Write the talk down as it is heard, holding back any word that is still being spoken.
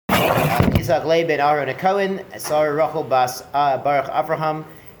Yitzhak Leib ben Aaron Cohen, Sarah Rachel bas Baruch Avraham,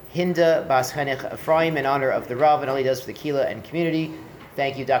 Hinda bas Chanich Ephraim, in honor of the Rav and all he does for the Kehillah and community.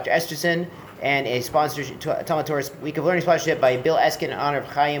 Thank you, Dr. Esterson. And a sponsorship, Talmud Torah's Week of Learning sponsorship by Bill Eskin in honor of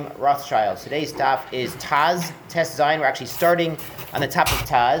Chaim Rothschild. Today's daf is Taz, Tes Zayin. We're actually starting on the top of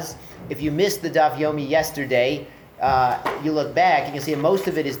Taz. If you missed the daf Yomi yesterday, you look back and you'll see most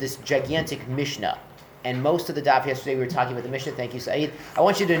of it is this gigantic Mishnah. And most of the daf yesterday we were talking about the Mishnah. Thank you, Saeed. I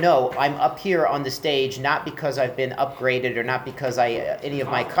want you to know I'm up here on the stage not because I've been upgraded or not because any of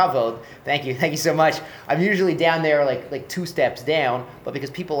my kavod. Thank you so much. I'm usually down there like 2 steps down, but because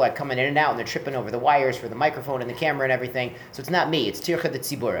people are coming in and out and they're tripping over the wires for the microphone and the camera and everything, so it's not me. It's Tircha de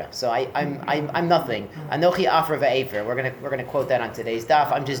Tzibura. So I'm nothing. Anochi Afra ve'Efer. We're gonna quote that on today's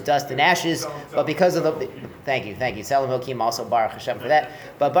daf. I'm just dust and ashes, but because of the thank you. Salam Okim also Baruch Hashem for that.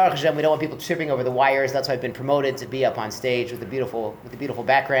 But Baruch Hashem, we don't want people tripping over the wires. That's why I've been promoted to be up on stage with the beautiful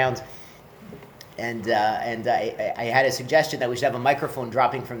background. And I had a suggestion that we should have a microphone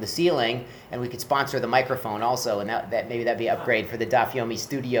dropping from the ceiling, and we could sponsor the microphone also, and that maybe that'd be an upgrade for the Daf Yomi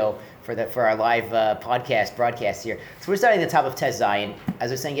studio for our live broadcast here. So we're starting at the top of Tes Zayin.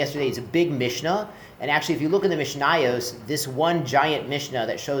 As I was saying yesterday, it's a big Mishnah. And actually, if you look in the Mishnayos, this one giant Mishnah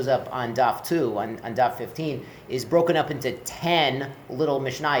that shows up on Daf 2, on Daf 15, is broken up into 10 little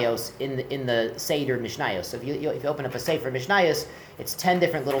Mishnayos in the Seder Mishnayos. So if you open up a Sefer Mishnayos, it's 10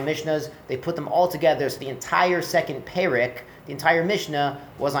 different little Mishnahs. They put them all together, so the entire second Perek, the entire Mishnah,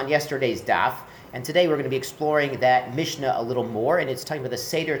 was on yesterday's Daf. And today we're going to be exploring that Mishnah a little more, and it's talking about the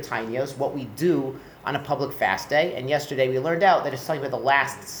Seder Tainos, what we do on a public fast day. And yesterday we learned out that it's talking about the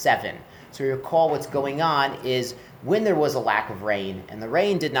last 7. So you recall what's going on is when there was a lack of rain, and the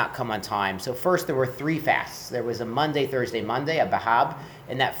rain did not come on time. So first there were 3 fasts. There was a Monday, Thursday, Monday, a Bahab,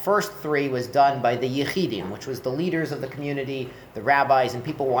 and that first 3 was done by the Yechidim, which was the leaders of the community, the rabbis, and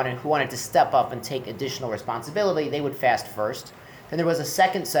people who wanted to step up and take additional responsibility. They would fast first. Then there was a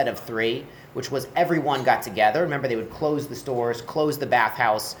second set of 3, which was everyone got together. Remember, they would close the stores, close the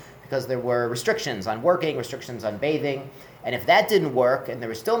bathhouse, because there were restrictions on working, restrictions on bathing. And if that didn't work, and there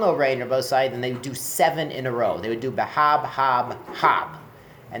was still no rain on both sides, then they would do 7 in a row. They would do Bahab, Hab, Hab.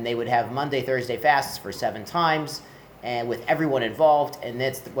 And they would have Monday, Thursday fasts for 7 times, and with everyone involved. And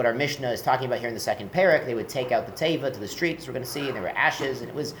that's what our Mishnah is talking about here in the second parak. They would take out the teva to the streets, we're going to see, and there were ashes, and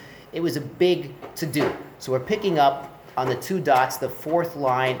it was a big to-do. So we're picking up on the 2 dots, the 4th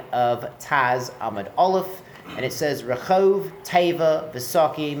line of Taz Amud Aleph, and it says Rechov, Teva,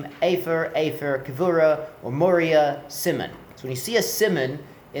 Visakim, Efer, Kivura, or Moria, Simon. So when you see a Simon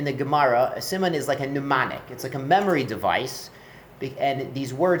in the Gemara, a Simon is like a mnemonic. It's like a memory device, and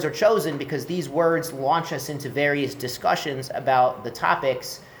these words are chosen because these words launch us into various discussions about the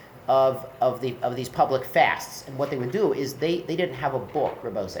topics of these public fasts. And what they would do is they didn't have a book,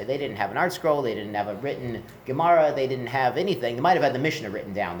 Rabbose. They didn't have an art scroll, they didn't have a written Gemara, they didn't have anything. They might have had the Mishnah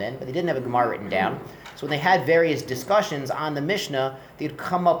written down then, but they didn't have a Gemara written down. So when they had various discussions on the Mishnah, they'd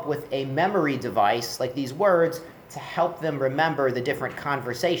come up with a memory device, like these words, to help them remember the different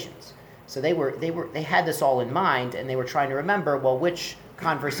conversations. So they had this all in mind, and they were trying to remember, well, which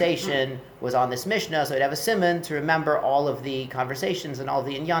conversation was on this Mishnah, so they'd have a simon to remember all of the conversations and all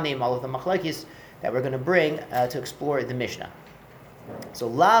the inyanim, all of the machlokes that we're going to bring to explore the Mishnah. So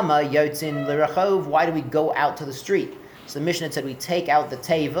Lama Yotzin L'Rachov, why do we go out to the street? So the Mishnah said we take out the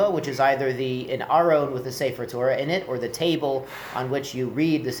teva, which is either an aron with the Sefer Torah in it, or the table on which you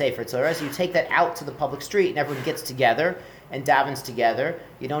read the Sefer Torah. So you take that out to the public street, and everyone gets together and davens together.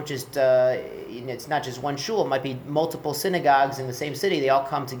 You don't just, it's not just one shul. It might be multiple synagogues in the same city. They all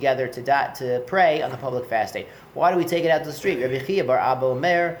come together to pray on the public fast day. Why do we take it out to the street? Rabbi Chia bar Abba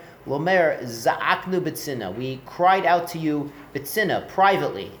Omer, Lomer za'aknu b'tzina. We cried out to you b'tzina,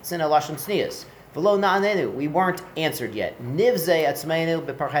 privately. Tzina lashon tznius. V'lo na'anenu. We weren't answered yet. Nivzei atzmeinu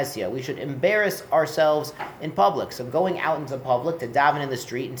b'parchesia. We should embarrass ourselves in public. So going out into public to daven in the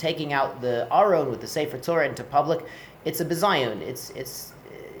street and taking out the aron with the Sefer Torah into public, it's a bizayon. It's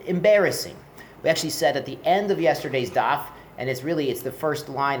embarrassing. We actually said at the end of yesterday's daf, and it's the first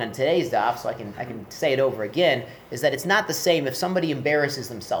line on today's daf, so I can say it over again, is that it's not the same if somebody embarrasses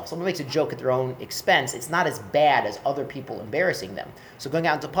themselves. Someone makes a joke at their own expense. It's not as bad as other people embarrassing them. So going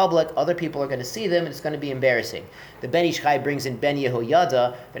out into public, other people are going to see them, and it's going to be embarrassing. The Ben Ish Chai brings in Ben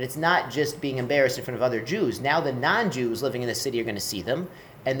Yehoyada that it's not just being embarrassed in front of other Jews. Now the non-Jews living in the city are going to see them,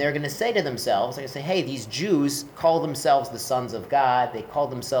 and they're going to say to themselves, they're going to say, hey, these Jews call themselves the sons of God. They call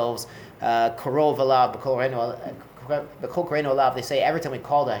themselves Korov Alav, they say every time we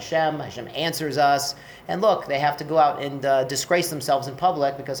call to Hashem answers us. And look, they have to go out and disgrace themselves in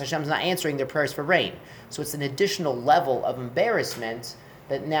public because Hashem's not answering their prayers for rain. So it's an additional level of embarrassment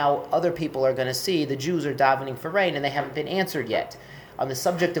that now other people are going to see the Jews are davening for rain and they haven't been answered yet. On the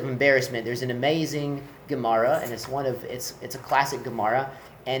subject of embarrassment, there's an amazing Gemara, and it's a classic Gemara,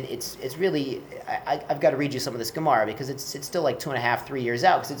 and it's really I've got to read you some of this Gemara because it's still like 2.5, 3 years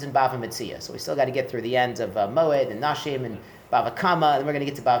out because it's in Bava Metzia, so we still got to get through the ends of Moed and Nashim and Bava Kama, and then we're going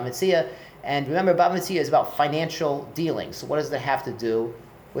to get to Bava Metzia. And remember, Bava Metzia is about financial dealings. So what does that have to do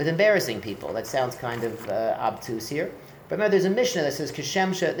with embarrassing people? That sounds kind of obtuse here. But remember, there's a Mishnah that says,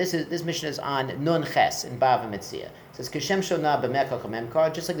 Kashem this Mishnah is on Nun Ches in Bava Metzia. It says, Kashem Shona b'mekach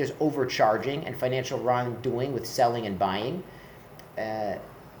memkar, just like there's overcharging and financial wrongdoing with selling and buying.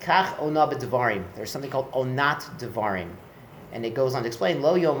 Kach ona b'devarim. There's something called onat devarim. And it goes on to explain,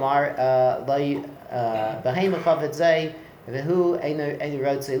 Lo yomar, b'heim chavet zeh, so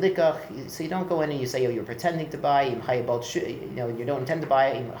you don't go in and you say, you're pretending to buy, you don't intend to buy,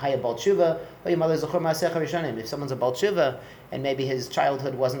 if someone's a Baal Tshuva and maybe his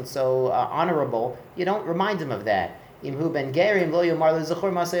childhood wasn't so honorable, you don't remind him of that. If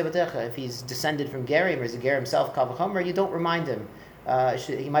he's descended from Gerim or is a Ger himself, you don't remind him.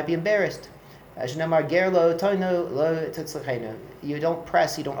 He might be embarrassed. You don't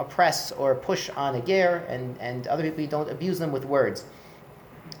press, you don't oppress or push on a ger, and other people, you don't abuse them with words.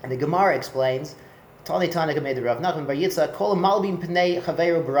 And the Gemara explains, someone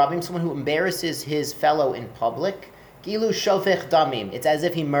who embarrasses his fellow in public, it's as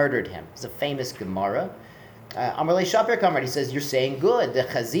if he murdered him. It's a famous Gemara. Amrlei Shaper Kamar, he says, you're saying good. The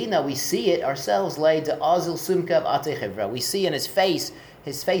Chazina, we see it ourselves, we see in his face,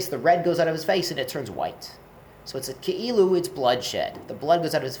 the red goes out of his face and it turns white. So it's a ke'ilu, it's bloodshed. The blood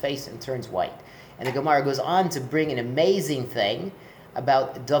goes out of his face and turns white. And the Gemara goes on to bring an amazing thing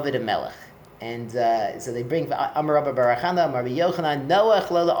about David HaMelech. And so they bring Amar Rabba Barachana, Amar Rabbi Yochanan,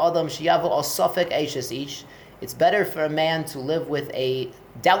 Noach lela adam shiyavu al sofek eishes ish. It's better for a man to live with a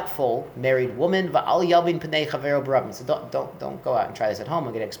doubtful married woman. Va'al yalbin pnei chavero barabim. So don't go out and try this at home.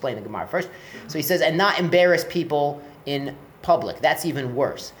 I'm going to explain the Gemara first. So he says, and not embarrass people in public. That's even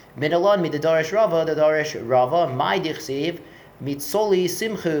worse. Minalon midadarish Rava my dichsiv mitzoli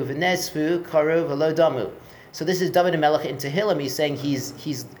simchu v'nesfu karu v'lo damu. So this is David HaMelech in Tehillim. He's saying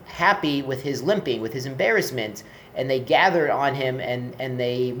he's happy with his limping, with his embarrassment, and they gathered on him and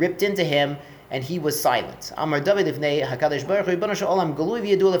they ripped into him, and he was silent. Amar David Ifnei Hakadosh Baruch Hu Ribono Shel Olam Galui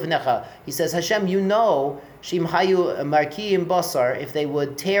v'Yadu Lefnecha. He says, Hashem, you know, Shim Hayu Markiim Basar, if they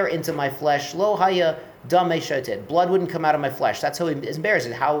would tear into my flesh, Lo Haya Damei Shoted, blood wouldn't come out of my flesh. That's how he embarrassed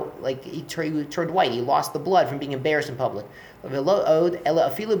it. How he turned white. He lost the blood from being embarrassed in public.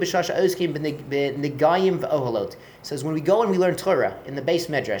 Says when we go and we learn Torah in the Beis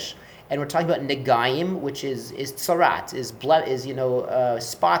Midrash, and we're talking about negayim, which is tsarat, is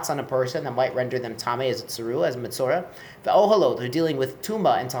spots on a person that might render them tameh as a tsaru, as a mitzora. The ohalot, who are dealing with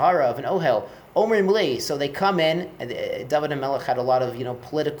tuma and tahara of an ohel, omer mli. So they come in, and David HaMelech had a lot of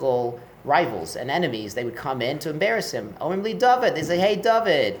political rivals and enemies. They would come in to embarrass him. Omer mli David. They say, hey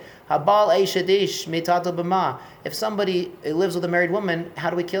David, habal eishadish mitato b'ma. If somebody lives with a married woman, how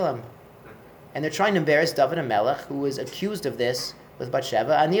do we kill him? And they're trying to embarrass David HaMelech, who is accused of this with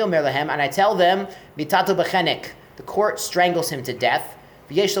Bathsheba. Ani omer lehem, and I tell them, mitato b'chenek. The court strangles him to death.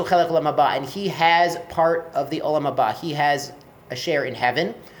 V'yesh lo chelek olam haba, and he has part of the olam haba. He has a share in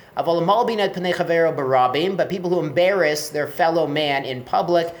heaven. Aval malbin et pnei chavero barabim, but people who embarrass their fellow man in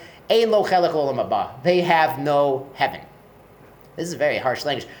public, ein lo chelek olam haba. They have no heaven. This is very harsh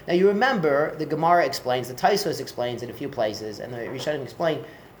language. Now you remember, the Gemara explains, the Tosfos explains in a few places, and the Rishonim explain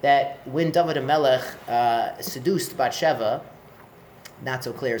that when David HaMelech seduced Bathsheba, not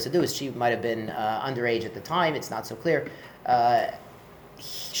so clear seduced, she might have been underage at the time, it's not so clear,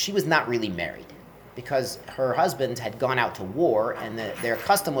 she was not really married because her husband had gone out to war, and their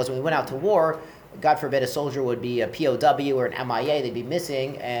custom was when we went out to war, God forbid a soldier would be a POW or an MIA, they'd be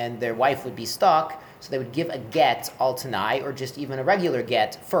missing, and their wife would be stuck. So they would give a get al tanai, or just even a regular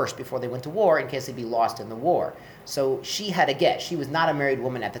get first before they went to war in case they'd be lost in the war. So she had a get. She was not a married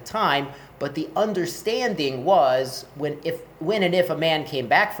woman at the time, but the understanding was when and if a man came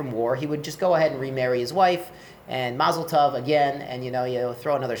back from war, he would just go ahead and remarry his wife, and mazel tov again, and you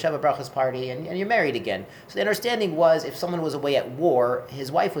throw another Sheva Brachas party, and you're married again. So the understanding was if someone was away at war,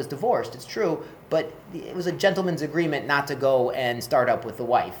 his wife was divorced, it's true, but it was a gentleman's agreement not to go and start up with the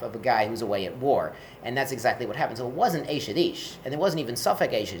wife of a guy who's away at war. And that's exactly what happened. So it wasn't Eished Ish, and it wasn't even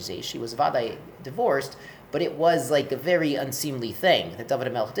Safek Eished Ish. She was Vadai divorced, but it was like a very unseemly thing that David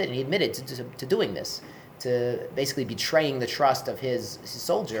HaMelech did, and he admitted to doing this, to basically betraying the trust of his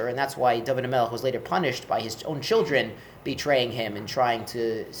soldier, and that's why David HaMelech was later punished by his own children betraying him and trying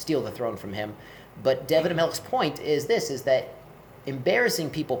to steal the throne from him. But David HaMelech's point is this, is that embarrassing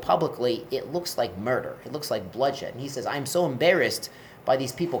people publicly, it looks like murder. It looks like bloodshed. And he says, I'm so embarrassed by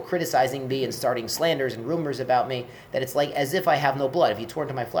these people criticizing me and starting slanders and rumors about me that it's like as if I have no blood. If you tore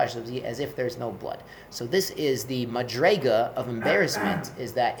into my flesh, it's as if there's no blood. So this is the madrega of embarrassment,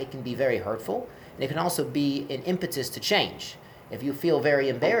 is that it can be very hurtful, and it can also be an impetus to change. If you feel very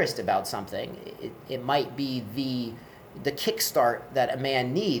embarrassed about something, it might be the kickstart that a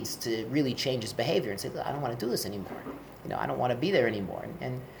man needs to really change his behavior and say, I don't want to do this anymore. I don't want to be there anymore.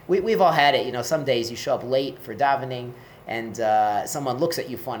 And we've all had it. Some days you show up late for davening, and someone looks at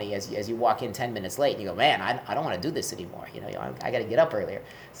you funny as you walk in 10 minutes late, and you go, man, I don't want to do this anymore. I got to get up earlier.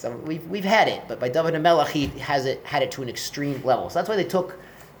 So we've had it, but by David HaMelech, he had it to an extreme level. So that's why they took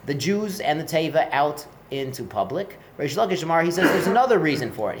the Jews and the Teva out into public. Reish Lakish Amar, he says there's another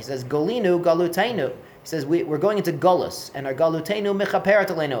reason for it. He says, Golinu galutenu. He says we're going into Golus, and our galutenu mechaperet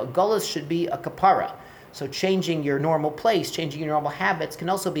aleinu. A Golus should be a kapara. So changing your normal place, changing your normal habits can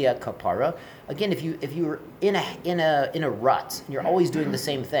also be a kapara. Again, if you're in a rut and you're always doing the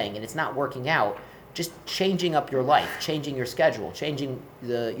same thing and it's not working out, just changing up your life, changing your schedule, changing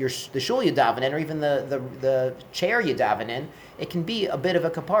the shul you daven in, or even the chair you daven in, it can be a bit of a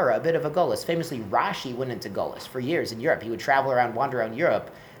kapara, a bit of a golus. Famously, Rashi went into golus for years in Europe. He would wander around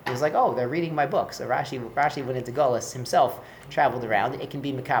Europe. He was like, oh, they're reading my book. So Rashi went into golus himself, traveled around. It can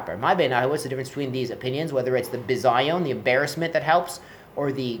be mekaper. My beinahu, what's the difference between these opinions? Whether it's the bizayon, the embarrassment that helps,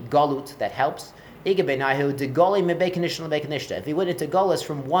 or the galut that helps. If he went into golus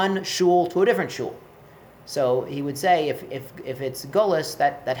from one shul to a different shul, so he would say if it's golus,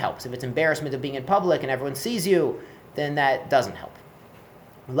 that helps. If it's embarrassment of being in public and everyone sees you, then that doesn't help.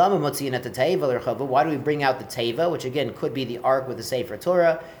 Why do we bring out the teva, which again could be the ark with the Sefer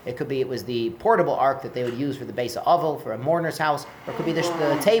Torah? It was the portable ark that they would use for the Beis HaAvel, for a mourner's house, or it could be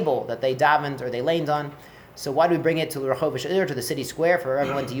the table that they davened or they leaned on. So why do we bring it to the Rehov Sha'ir, to the city square, for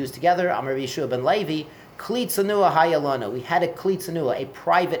everyone to use together? Amar Yeshua ben Levi, Kli Tzanua Hayalana. We had a Kli Tzanua, a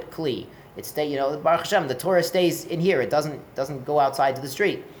private Kli. Baruch Hashem, the Torah stays in here. It doesn't go outside to the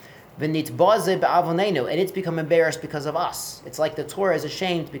street. And it's become embarrassed because of us. It's like the Torah is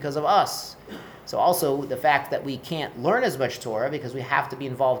ashamed because of us. So also the fact that we can't learn as much Torah because we have to be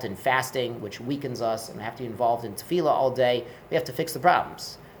involved in fasting, which weakens us, and we have to be involved in tefillah all day. We have to fix the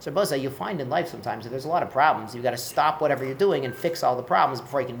problems. So Boza, you'll find in life sometimes that there's a lot of problems. You've got to stop whatever you're doing and fix all the problems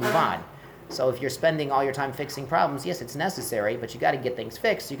before you can move on. So if you're spending all your time fixing problems, yes, it's necessary, but you got to get things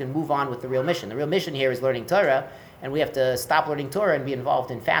fixed so you can move on with the real mission. The real mission here is learning Torah, and we have to stop learning Torah and be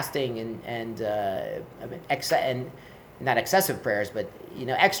involved in fasting and not excessive prayers, but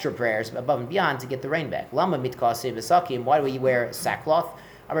extra prayers above and beyond to get the rain back. Lama mitkaseh v'sakim. Why do we wear sackcloth?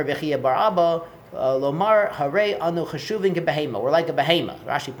 Amar Bechia bar Abba lomar harei anu chashuvin kebehema. We're like a behema.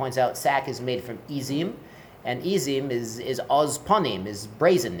 Rashi points out sack is made from izim, and izim is oz panim, is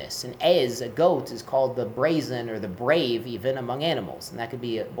brazenness. And ez, a goat, is called the brazen or the brave even among animals, and that could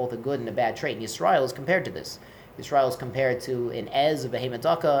be both a good and a bad trait. And Yisrael is compared to this. Yisrael is compared to an ez, a behema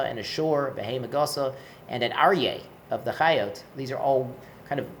daka, and a shor, behema gasa, and an aryeh of the chayot. These are all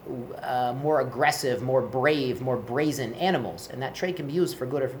kind of more aggressive, more brave, more brazen animals, and that trait can be used for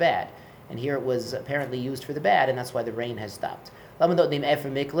good or for bad. And here it was apparently used for the bad, and that's why the rain has stopped. Why do we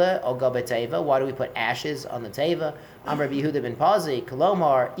put ashes on the teva? Amar Yehuda ben Pazi,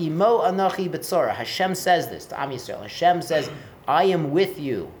 Kolomar, Imo Anachi Betzora. Hashem says this to Am Yisrael. Hashem says, I am with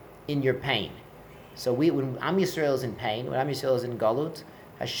you in your pain. So when Am Yisrael is in pain, when Am Yisrael is in Galut,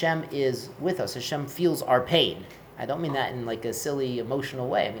 Hashem is with us. Hashem feels our pain. I don't mean that in like a silly, emotional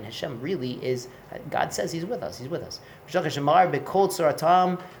way. I mean, Hashem really is, God says He's with us. He's with us.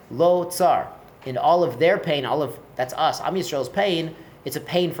 Lo tsar. In all of their pain, that's us, Am Yisrael's pain, it's a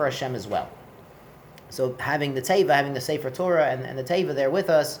pain for Hashem as well. So having the Teva, having the Sefer Torah and the Teva there with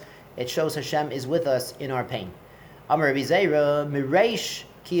us, it shows Hashem is with us in our pain. Amar Rabbi Zeira, Mireish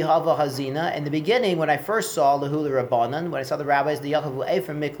ki hava hazina. In the beginning, when I first saw Lehula Rabbanan, when I saw the rabbis, the Yachavu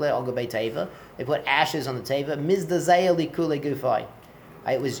Ephraim Mikle al Gabei Teva, they put ashes on the Teva, Mizdazaya likule gufai.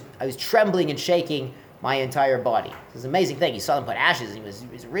 I was trembling and shaking my entire body. It's an amazing thing. He saw them put ashes, and he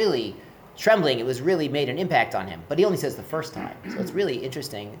was really trembling. It was really made an impact on him. But he only says the first time. So it's really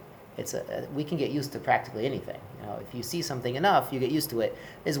interesting. We can get used to practically anything. If you see something enough, you get used to it.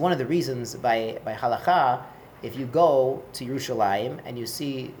 This is one of the reasons by halacha, if you go to Yerushalayim and you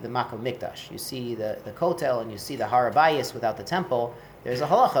see the Makom Mikdash, you see the Kotel, and you see the Har HaBayis without the temple, there's a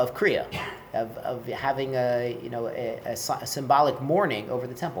halacha of kriya, of having a symbolic mourning over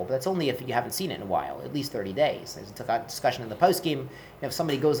the temple. But that's only if you haven't seen it in a while, at least 30 days. There's a discussion in the poskim. If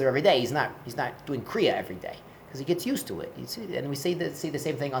somebody goes there every day, he's not doing kriya every day. because he gets used to it. And we see the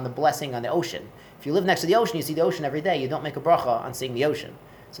same thing on the blessing on the ocean. If you live next to the ocean, you see the ocean every day. You don't make a bracha on seeing the ocean.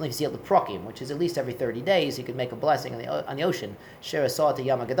 It's only if you see it leprokim, which is at least every 30 days, you could make a blessing on the ocean. Shira saw to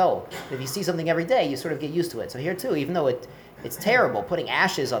Yama Gadol. If you see something every day, you sort of get used to it. So here too, even though it's terrible, putting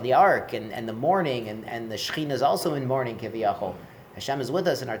ashes on the ark and the mourning, and the Shekhinah is also in mourning, Kiviyachol. Hashem is with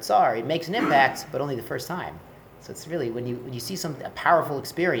us in our tsar. It makes an impact, but only the first time. So it's really, when you see a powerful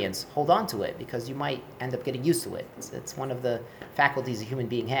experience, hold on to it, because you might end up getting used to it. It's one of the faculties a human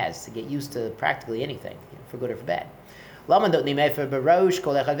being has, to get used to practically anything, for good or for bad. Why do they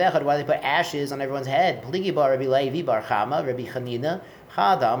put ashes on everyone's head? Pligi bar Rabbi Levi bar Chama, Rabbi Chanina,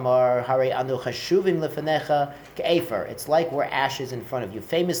 Chadam or Hare Anu Chashuvim Lefenecha Ke'efer. It's like we're ashes in front of you.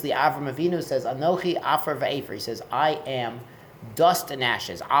 Famously, Avram Avinu says, Anochi Afar Ve'efer. He says, I am dust and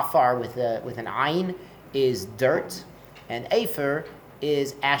ashes. Afar with an ayin is dirt, and Efer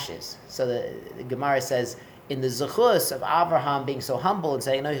is ashes. So the Gemara says, in the zechus of Abraham being so humble and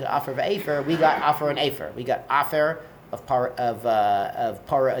saying, Anochi Afar Ve'efer, we got Afar and Efer. We got Afar of para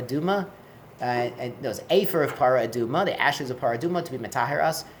aduma, and no, it's Afer of para aduma, the ashes of para aduma to be metaher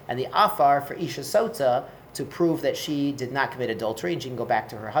us, and the Afar for Isha Sota to prove that she did not commit adultery and she can go back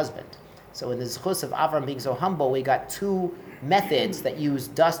to her husband. So in the zechus of Avram being so humble, we got two methods that use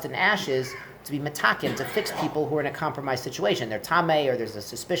dust and ashes to be metakin, to fix people who are in a compromised situation. They're tameh, or there's a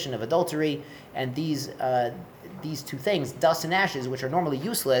suspicion of adultery, and these two things, dust and ashes, which are normally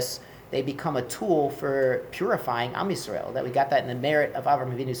useless, they become a tool for purifying Am Yisrael. That we got that in the merit of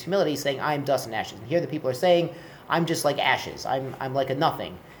Avraham Avinu's humility, saying, I'm dust and ashes. And here the people are saying, I'm just like ashes. I'm like a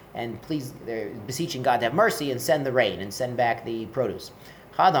nothing. And please, they're beseeching God to have mercy and send the rain and send back the produce.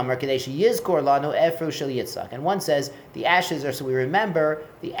 And one says, the ashes are so we remember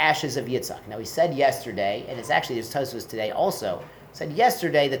the ashes of Yitzhak. Now we said yesterday, and it's actually, there's Tosfos today also, said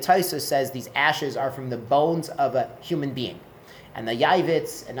yesterday, the Tosfos says these ashes are from the bones of a human being. And the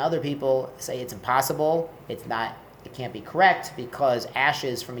Yavitz and other people say it's impossible. It can't be correct, because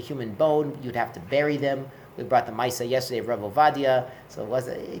ashes from a human bone, you'd have to bury them. We brought the Maisa yesterday of Rav Ovadia, so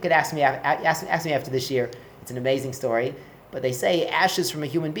you could ask me after this year. It's an amazing story. But they say ashes from a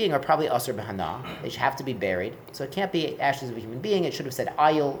human being are probably Asr B'Hana. They should have to be buried. So it can't be ashes of a human being. It should have said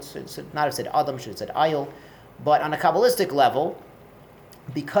Ayil, should not have said Adam, should have said Ayil. But on a Kabbalistic level,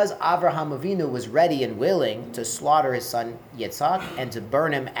 because Avraham Avinu was ready and willing to slaughter his son Yitzhak and to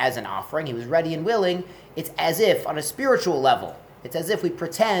burn him as an offering, he was ready and willing, it's as if, on a spiritual level, it's as if we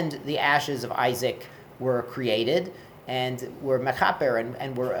pretend the ashes of Isaac were created and were mechaper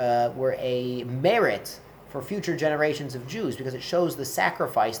and were a merit for future generations of Jews, because it shows the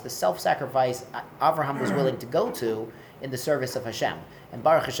sacrifice, the self-sacrifice Avraham was willing to go to in the service of Hashem. And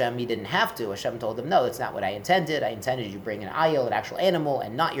Baruch Hashem, he didn't have to. Hashem told him, no, that's not what I intended. I intended you bring an ayil, an actual animal,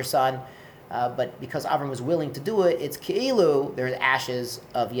 and not your son. But because Avram was willing to do it, it's Ke'ilu, there's ashes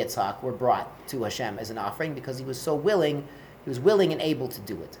of Yitzhak were brought to Hashem as an offering, because he was so willing, he was willing and able to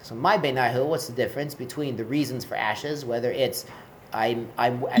do it. So my Beinahu, what's the difference between the reasons for ashes, whether it's I'm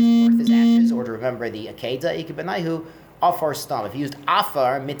as worth as ashes, or to remember the Akeda, Ike Beinahu, Afar Stam. If you used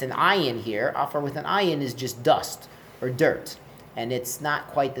Afar, mit an ayin here, Afar with an ayin is just dust or dirt. And it's not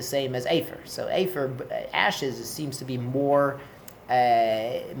quite the same as Afer. So Afer, ashes, seems to be more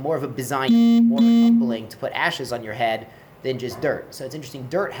of a design, more humbling to put ashes on your head than just dirt. So it's interesting,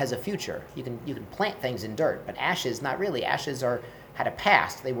 dirt has a future. You can plant things in dirt, but ashes, not really. Ashes had a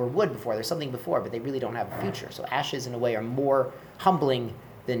past. They were wood before, there's something before, but they really don't have a future. So ashes, in a way, are more humbling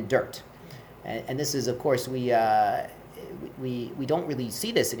than dirt. And this is, of course, we don't really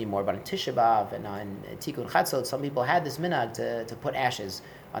see this anymore, but on Tisha B'Av and on Tikkun Chatzot, some people had this minhag to put ashes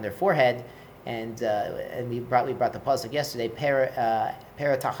on their forehead, and we brought the pasuk yesterday, Pera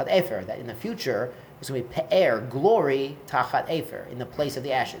Tachat Efer, that in the future there's going to be Pe'er, glory Tachat Efer, in the place of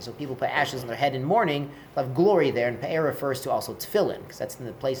the ashes. So people put ashes on their head in mourning, they'll have glory there, and Pe'er refers to also Tefillin, because that's in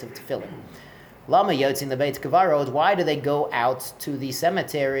the place of Tefillin. Lama Yotzin the Beit Kavarod, why do they go out to the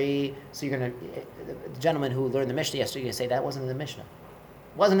cemetery? So you're going to, the gentleman who learned the Mishnah yesterday, you're going to say that wasn't in the Mishnah.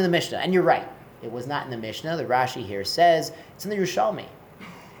 It wasn't in the Mishnah, and you're right. It was not in the Mishnah. The Rashi here says, it's in the Yerushalmi.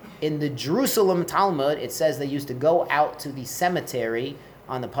 In the Jerusalem Talmud, it says they used to go out to the cemetery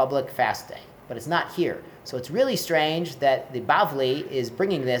on the public fast day. But it's not here. So it's really strange that the Bavli is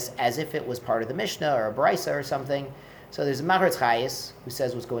bringing this as if it was part of the Mishnah or a Brisa or something. So there's a Macharetz Chayes who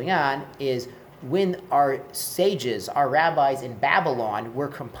says what's going on is when our sages, our rabbis in Babylon were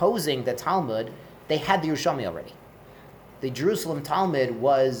composing the Talmud, they had the Yerushalmi already. The Jerusalem Talmud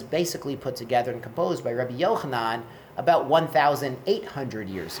was basically put together and composed by Rabbi Yochanan about 1,800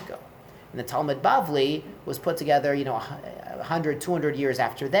 years ago. And the Talmud Bavli was put together, 100, 200 years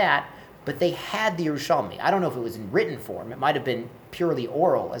after that, but they had the Yerushalmi. I don't know if it was in written form. It might have been purely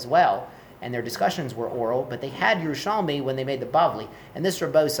oral as well, and their discussions were oral, but they had Yerushalmi when they made the Bavli. And this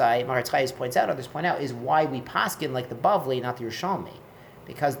Rabbosai, Maharatz Chayes points out, others point out, is why we paskin like the Bavli, not the Yerushalmi.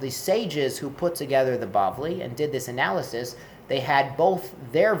 Because the sages who put together the Bavli and did this analysis, they had both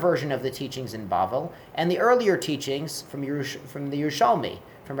their version of the teachings in Bavel and the earlier teachings from the Yerushalmi,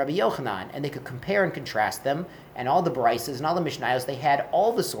 from Rabbi Yochanan, and they could compare and contrast them, and all the Barises and all the Mishnayos, they had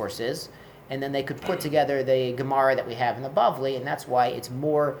all the sources, and then they could put together the Gemara that we have in the Bavli, and that's why it's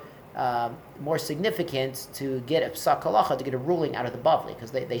more significant to get a psak halacha, to get a ruling out of the Bavli,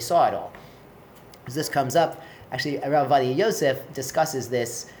 because they saw it all. As this comes up, actually, Rav Ovadia Yosef discusses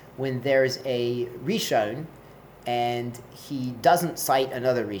this when there's a Rishon, and he doesn't cite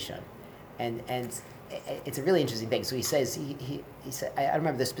another Rishon, and it's a really interesting thing. So he says, he said, I don't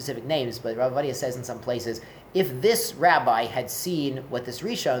remember the specific names, but Rav Ovadia says in some places, if this rabbi had seen what this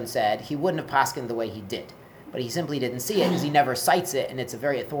Rishon said, he wouldn't have paskined the way he did. But he simply didn't see it because he never cites it, and it's a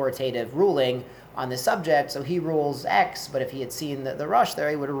very authoritative ruling on the subject, so he rules X, but if he had seen the Rosh there,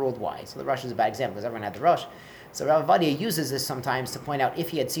 he would have ruled Y. So the Rosh is a bad example because everyone had the Rosh. So Rav Ovadia uses this sometimes to point out if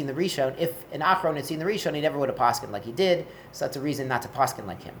he had seen the Rishon, if an Achron had seen the Rishon, he never would have paskin like he did, so that's a reason not to paskin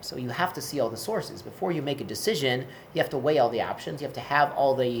like him. So you have to see all the sources. Before you make a decision, you have to weigh all the options, you have to have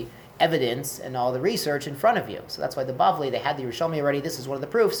all the evidence and all the research in front of you. So that's why the Bavli, they had the Yerushalmi already. This is one of the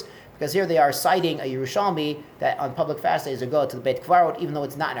proofs, because here they are citing a Yerushalmi that on public fast days they go to the Beit Kvarot, even though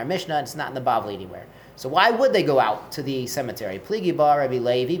it's not in our Mishnah, it's not in the Bavli anywhere. So why would they go out to the cemetery? Pligi bar Rabbi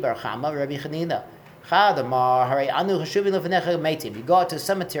Levi, Bar Chama, Rabbi Chanina. You go out to the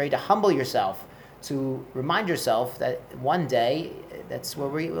cemetery to humble yourself, to remind yourself that one day, that's where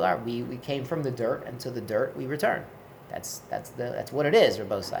we are. We came from the dirt, and to the dirt we return. That's what it is,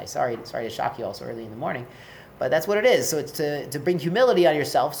 Rabbosai. Sorry to shock you all so early in the morning, but that's what it is. So it's to bring humility on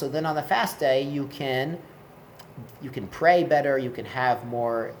yourself, so then on the fast day you can pray better, you can have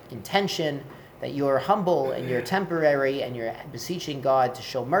more intention, that you're humble and you're temporary and you're beseeching God to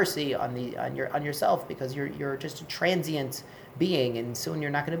show mercy on yourself, because you're just a transient being and soon you're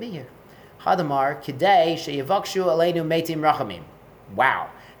not going to be here. Hadamar kidei sheyavakshu aleinu meitim rachamim.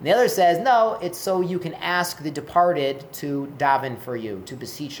 Wow. And the other says, no, it's so you can ask the departed to daven for you, to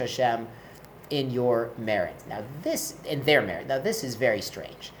beseech Hashem in your merit. Now this, in their merit. Now this is very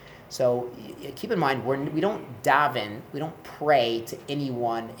strange. So keep in mind, we don't daven, we don't pray to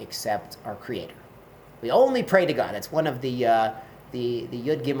anyone except our Creator. We only pray to God. That's one of the Yud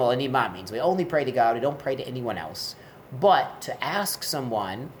Gimel and Imam means. We only pray to God. We don't pray to anyone else. But to ask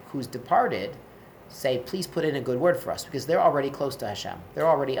someone who's departed, say, please put in a good word for us, because they're already close to Hashem. They're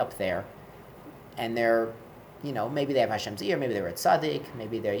already up there, and they're, maybe they have Hashem's ear, maybe they're at Tzaddik,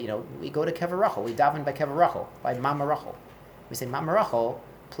 maybe they're, we go to Kever Rachel. We daven by Kever Rachel, by Mama Rachel. We say, Mama Rachel,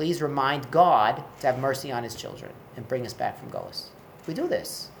 please remind God to have mercy on his children and bring us back from Golus. We do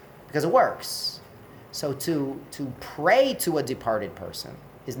this because it works. So to pray to a departed person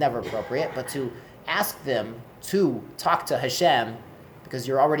is never appropriate, but to ask them to talk to Hashem because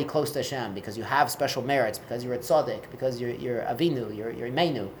you're already close to Hashem, because you have special merits, because you're a tzaddik, because you're Avinu, you're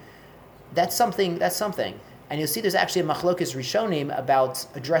Imenu, that's something. And you'll see there's actually a machlokes rishonim about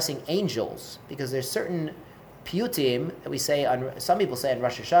addressing angels, because there's certain piyutim that we say some people say on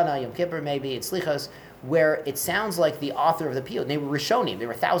Rosh Hashanah, Yom Kippur maybe, it's Slichos, where it sounds like the author of the piyut, they were Rishonim, they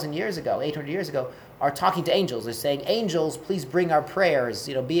were 1,000 years ago, 800 years ago, are talking to angels. They're saying, angels, please bring our prayers,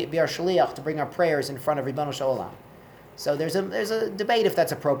 be our shaliach to bring our prayers in front of Ribono Shel Olam. So there's a debate if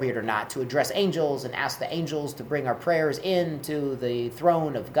that's appropriate or not, to address angels and ask the angels to bring our prayers into the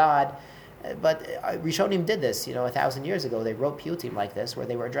throne of God. But Rishonim did this, 1,000 years ago. They wrote piyutim like this, where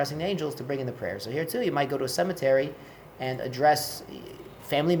they were addressing the angels to bring in the prayers. So here too, you might go to a cemetery and address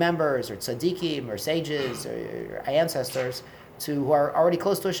family members or tzaddikim or sages or ancestors who are already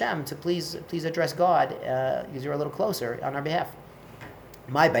close to Hashem to please address God, because you're a little closer on our behalf.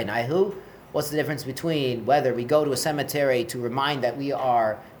 My bainaihu, what's the difference between whether we go to a cemetery to remind that we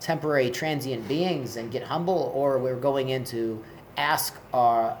are temporary transient beings and get humble, or we're going in to ask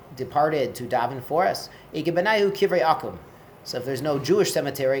our departed to daven for us? Igebenayu kivrei akum. So if there's no Jewish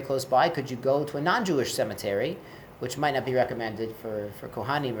cemetery close by, could you go to a non-Jewish cemetery, which might not be recommended for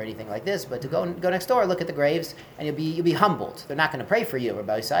Kohanim or anything like this, but to go next door, look at the graves, and you'll be humbled. They're not going to pray for you,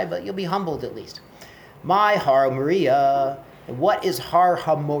 Rabbi Isai, but you'll be humbled at least. My Har Moriah. What is Har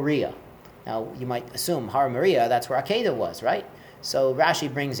HaMoriah? Now, you might assume Har Moriah, that's where Akedah was, right? So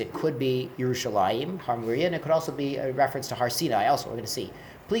Rashi brings it could be Yerushalayim, Har Moriah, and it could also be a reference to Har Sinai. Also, we're going to see.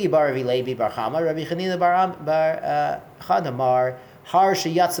 Pligi bar Rabbi Levi bar Chama, Rabbi Chanina bar Chadamar, Har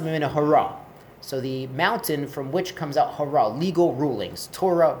Sheyatzim Min Hara. So the mountain from which comes out hara, legal rulings,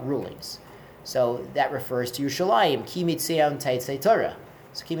 Torah rulings. So that refers to Yerushalayim, Ki Mitzion Teitzei Torah.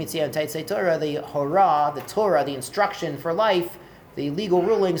 So Ki Mitzion Teitzei Torah, the hara, the Torah, the instruction for life, the legal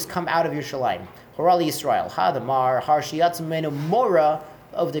rulings come out of Yerushalayim. Hara Yisrael, Ha the Mar, Har Shiyatzim Menu Mora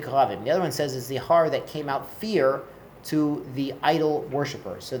of the Karavim. The other one says it's the har that came out fear to the idol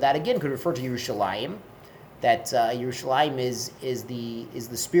worshippers. So that again could refer to Yerushalayim. That Yerushalayim is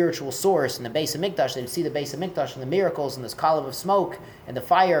the spiritual source, and the Beis Hamikdash. They would see the Beis Hamikdash and the miracles and this column of smoke and the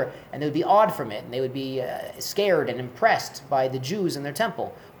fire, and they would be awed from it, and they would be scared and impressed by the Jews in their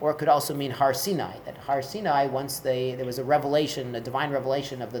temple. Or it could also mean Har Sinai. That Har Sinai, once there was a revelation, a divine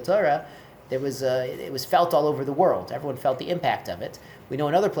revelation of the Torah, it was felt all over the world. Everyone felt the impact of it. We know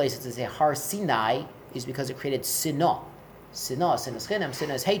in other places they say Har Sinai is because it created sinah. Sinah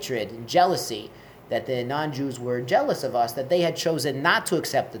is hatred and jealousy. That the non-Jews were jealous of us, that they had chosen not to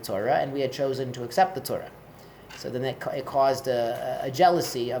accept the Torah, and we had chosen to accept the Torah. So then it caused a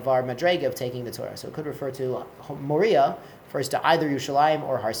jealousy of our madrega of taking the Torah. So it could refer to Moriah, refers to either Yerushalayim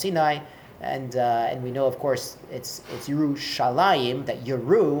or Har Sinai, and we know, of course, it's Yerushalayim, that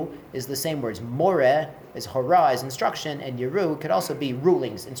Yeru is the same words. Moreh is hara, is instruction, and Yeru could also be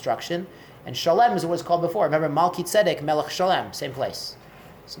rulings, instruction. And Shalem is what was called before. Remember, Malki Tzedek, Melech Shalem, same place.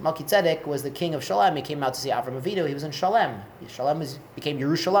 So Malki Tzedek was the king of Shalem. He came out to see Avram Avinu. He was in Shalem. Shalem became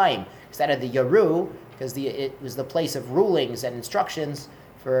Yerushalayim. Instead of the Yeru, because it was the place of rulings and instructions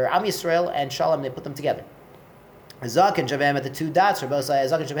for Am Yisrael and Shalem. They put them together. Zaken Shavem at the two dots.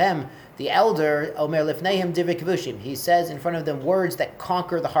 Zaken Shavem, the elder, Omer Lifneim Divrei Kevushim. He says in front of them words that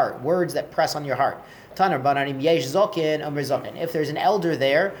conquer the heart, words that press on your heart. Taner Bananim Yesh Zokin Omer Zokin. If there's an elder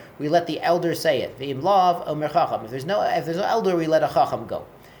there, we let the elder say it. V'im Lav Omer Chacham. If there's no elder, we let a Chacham go.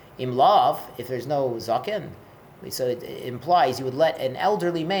 Im Lav, if there's no Zaken, so it implies you would let an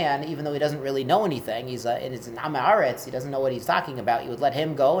elderly man, even though he doesn't really know anything, it's an Am Haaretz, he doesn't know what he's talking about, you would let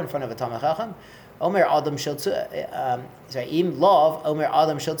him go in front of a Talmid Chacham. Omer Adam Shel Tzura. Im Lav Omer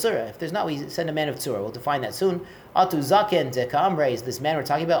Adam Shel Tzura. If there's not, we send a man of Tzura. We'll define that soon. Atu Zaken de Kamre is this man we're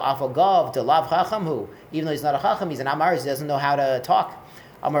talking about. Afagav de Lav Chacham who, even though he's not a Chacham, he's an Am Haaretz, he doesn't know how to talk.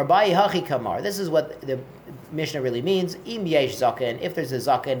 Amar Bai Hachi Kamar. This is what the Mishnah really means. Im Yesh Zaken, if there's a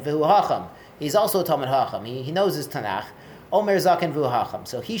Zaken, V'hu Hacham. He's also a Talmid Hacham. He knows his Tanakh. Omer Zaken V'hu Hacham.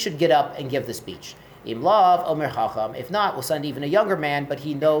 So he should get up and give the speech. Im Lav Omer Hacham. If not, we'll send even a younger man, but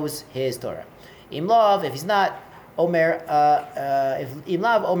he knows his Torah. Im Lav, if he's not, Omer, if Im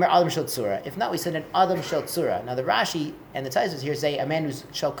Lav Omer Adam Shel Tzura. If not, we send an Adam Shel Tzura. Now the Rashi and the Taisus here say a man who's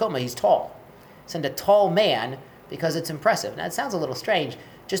Shel Koma, he's tall. Send a tall man because it's impressive. Now it sounds a little strange.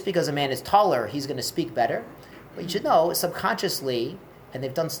 Just because a man is taller, he's going to speak better. But you should know, subconsciously, and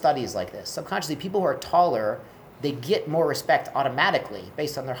they've done studies like this, subconsciously, people who are taller, they get more respect automatically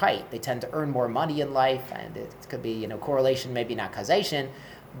based on their height. They tend to earn more money in life, and it could be, correlation, maybe not causation,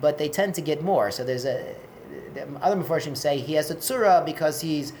 but they tend to get more. So there's other Mefarshim say he has a tzura because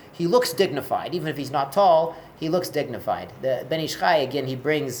he looks dignified. Even if he's not tall, he looks dignified. The Ben Ish Chai, again, he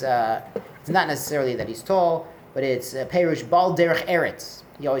brings, it's not necessarily that he's tall, but it's Perush Bal Derech Eretz.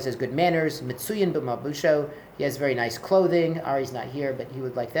 He always has good manners. Mitsuyin b'mabusho. He has very nice clothing. Ari's not here, but he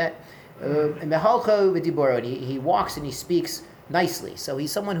would like that. Mehalcho v'diboro. And he walks and he speaks nicely. So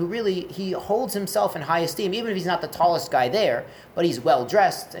he's someone who really, he holds himself in high esteem, even if he's not the tallest guy there, but he's well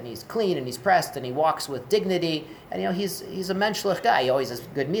dressed and he's clean and he's pressed and he walks with dignity. And he's a menschlich guy. He always has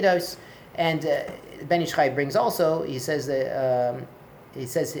good midos. And Ben Ish Chai brings also, he says that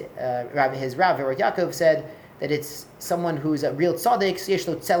his Rav Ve'or Yaakov said that it's someone who's a real tzaddik, yesh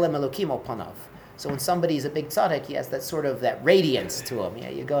lo tzelem elokim al panav. So when somebody is a big tzaddik, he has that radiance to him.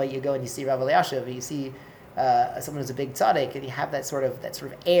 You go and you see Rav Eliashiv, you see someone who's a big tzaddik, and you have that sort of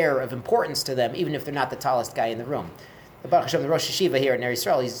air of importance to them, even if they're not the tallest guy in the room. Baruch Hashem, the Rosh Yeshiva here in Eretz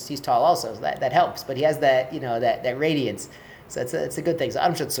Yisrael, he's tall also, so that helps. But he has that that radiance. So it's a good thing. So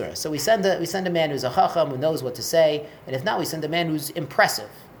Adam Shel Tzura. So we send a man who's a chacham who knows what to say, and if not, we send a man who's impressive.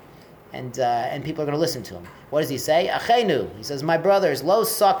 And people are going to listen to him. What does he say? Achenu. He says, my brothers, lo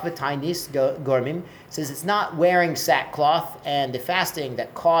sak v'tainis gormim. He says it's not wearing sackcloth and the fasting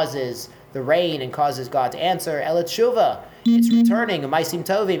that causes the rain and causes God to answer. El tshuva. It's returning, maisim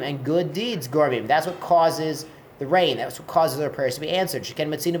tovim, and good deeds, gormim. That's what causes the rain. That's what causes our prayers to be answered. Sheken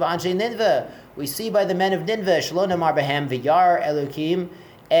metzina b'anshe Nineveh. We see by the men of Nineveh, shlo namar behem v'yar elokim.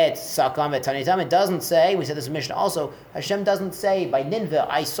 Et sakam et tanitam. It doesn't say, we said this in Mishnah also, Hashem doesn't say by Nineveh,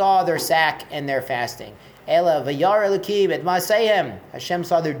 I saw their sack and their fasting. Ela v'yar elokim et ma'aseihem. Hashem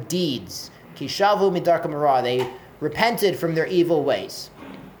saw their deeds. Kishavu midarkam hara. They repented from their evil ways.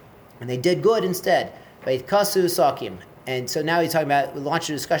 And they did good instead. V'yitkasu sakim. And so now he's talking about, we launched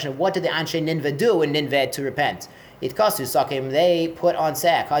a discussion of what did the Anshe Nineveh do in Nineveh to repent. It cost to Sakim, they put on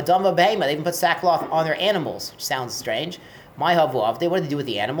sack. Hadama Behema, they even put sackcloth on their animals, which sounds strange. My Havuav, what did they do with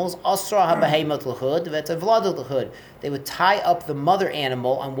the animals? Asra HaBehemot L'chud, V'etavlad L'chud. They would tie up the mother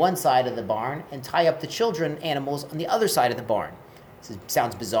animal on one side of the barn and tie up the children animals on the other side of the barn. This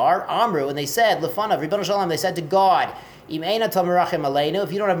sounds bizarre. Amru, and they said, Lefanav, Ribbon Shalom, they said to God, Im Eina Tamarachim Aleinu,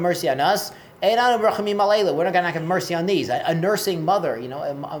 if you don't have mercy on us, we're not going to have mercy on these. A nursing mother,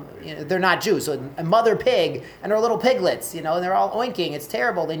 they're not Jews. So a mother pig and her little piglets, and they're all oinking. It's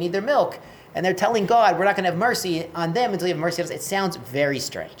terrible. They need their milk. And they're telling God, we're not going to have mercy on them until you have mercy on us. It sounds very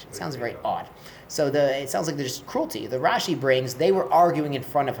strange. It sounds very odd. So it sounds like there's cruelty. The Rashi brings, they were arguing in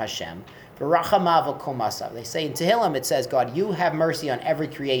front of Hashem. They say in Tehillim, it says, God, you have mercy on every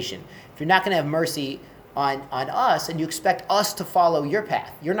creation. If you're not going to have mercy on us, and you expect us to follow your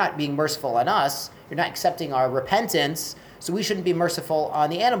path. You're not being merciful on us. You're not accepting our repentance, so we shouldn't be merciful on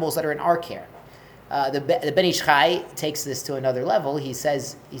the animals that are in our care. The Ben Ish Chai takes this to another level. He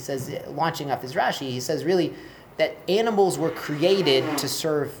says, launching off his Rashi, he says really that animals were created to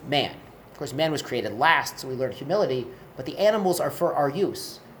serve man. Of course, man was created last, so we learn humility, but the animals are for our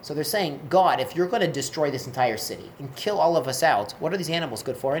use. So they're saying, God, if you're going to destroy this entire city and kill all of us out, what are these animals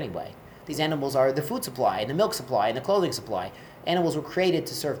good for anyway? These animals are the food supply and the milk supply and the clothing supply. Animals were created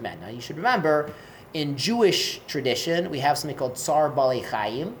to serve men. Now you should remember, in Jewish tradition, we have something called Tsar Balei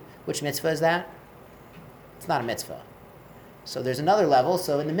Chayim. Which mitzvah is that? It's not a mitzvah. So there's another level.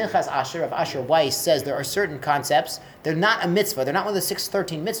 So in the Minchas Asher of Asher Weiss says there are certain concepts. They're not a mitzvah. They're not one of the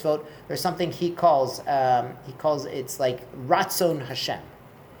 613 mitzvot. There's something he calls it's like Ratzon Hashem.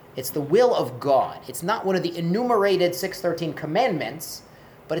 It's the will of God. It's not one of the enumerated 613 commandments,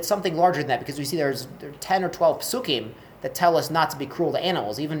 but it's something larger than that, because we see there are 10 or 12 psukim that tell us not to be cruel to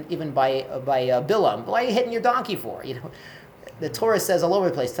animals, even by Bilam. Why are you hitting your donkey for? The Torah says all over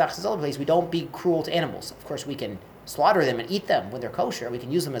the place, Tzach says all over the place, we don't be cruel to animals. Of course, we can slaughter them and eat them when they're kosher. We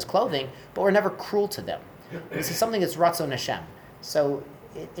can use them as clothing, but we're never cruel to them. This is something that's Ratzon Hashem. So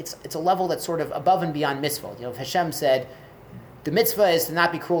it's a level that's sort of above and beyond mitzvot. If Hashem said, the mitzvah is to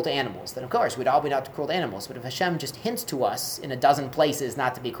not be cruel to animals, then of course we'd all be not cruel to animals. But if Hashem just hints to us in a dozen places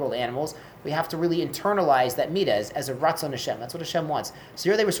not to be cruel to animals, we have to really internalize that midah as a ratzon Hashem. That's what Hashem wants. So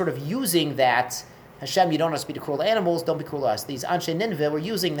here they were sort of using that, Hashem, you don't want us to be cruel to animals, don't be cruel to us. These Anshe Nineveh were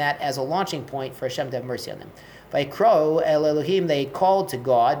using that as a launching point for Hashem to have mercy on them. By Kro El Elohim, they called to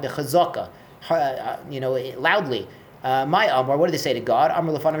God, b'chazaka, loudly. My Amar, what did they say to God?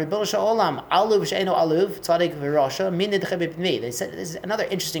 Amar lefanav Rebbeinu Shalom, aluv she'eno aluv, tzaddik v'rasha, min nidche b'pnei. They said, this is another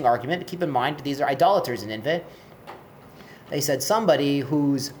interesting argument. Keep in mind, these are idolaters in Nineveh. They said somebody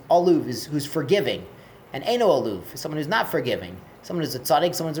who's aluv, who's forgiving, and eno aluv, someone who's not forgiving. Someone who's a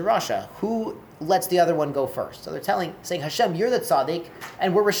tzaddik, someone's a rasha. Who lets the other one go first? So they're saying, Hashem, you're the tzaddik,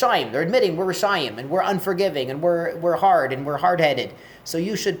 and we're rashayim. They're admitting we're rashayim, and we're unforgiving, and we're hard, and we're hard-headed. So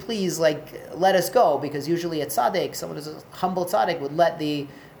you should please, let us go, because usually a tzaddik, someone who's a humble tzaddik, would let the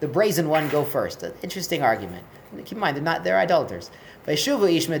brazen one go first. An interesting argument. Keep in mind, they're idolaters.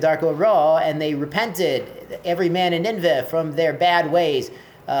 Vayshuvu ish medarko ra, and they repented, every man in Nineveh, from their bad ways.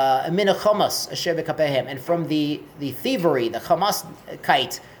 Mina chamas asher b'kapehem, and from the thievery, the chamas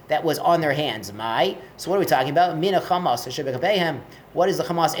kite that was on their hands. So what are we talking about? Mina chamas asher b'kapehem. What is the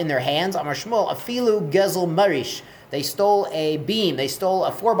chamas in their hands? Amar Shmuel, afilu gezel marish. They stole a beam. They stole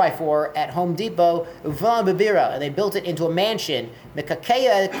a 4x4 at Home Depot, uvan bebira, and they built it into a mansion.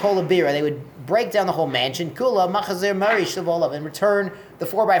 Mekakeya kolabira. They would break down the whole mansion. Kula machazer marish shavolav, and return the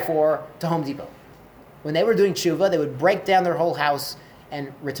 4x4 to Home Depot. When they were doing tshuva, they would break down their whole house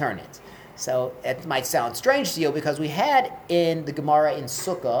and return it. So it might sound strange to you, because we had in the Gemara in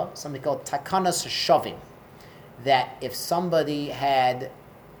Sukkah something called takanas shavim, that if somebody had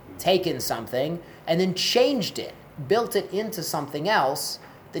taken something and then changed it, built it into something else,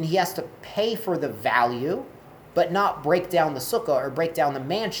 then he has to pay for the value, but not break down the sukkah or break down the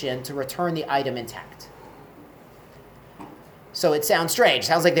mansion to return the item intact. So it sounds strange. It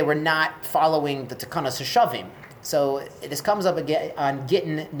sounds like they were not following the takanas shavim. So this comes up again on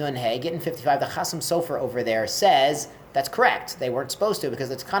Gittin Nun Hey, Gittin 55. The Chasam Sofer over there says that's correct. They weren't supposed to, because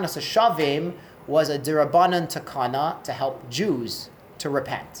the Takanas Shavim was a Dirabanan Takana to help Jews to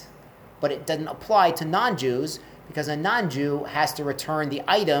repent. But it doesn't apply to non-Jews, because a non-Jew has to return the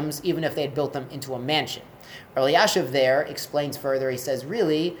items even if they had built them into a mansion. Eliashiv there explains further. He says,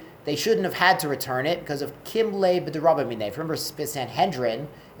 really, they shouldn't have had to return it because of Kimle B'Derabamineh. Remember Sanhedrin,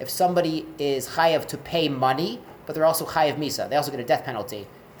 if somebody is chayav to pay money, but they're also chayav misa, they also get a death penalty,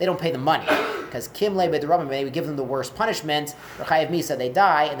 they don't pay the money, because Kimle B'Derabamineh, we give them the worst punishment. For chayav misa, they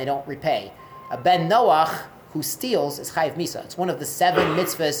die and they don't repay. Ben Noach, who steals is chayiv misa. It's one of the 7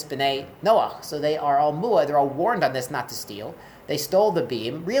 mitzvahs b'nei Noach. So they are all mu'ah, they're all warned on this not to steal. They stole the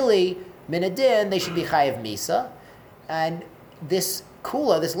beam. Really, minadin, they should be chayiv misa. And this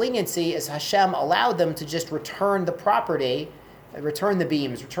kula, this leniency, is Hashem allowed them to just return the property, return the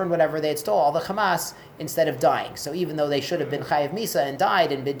beams, return whatever they had stole, all the Hamas, instead of dying. So even though they should have been chayiv misa and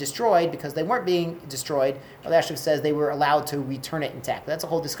died and been destroyed because they weren't being destroyed, Rav says they were allowed to return it intact. But that's a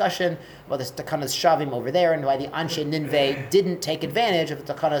whole discussion about this takanas shavim over there and why the Anshe Ninveh didn't take advantage of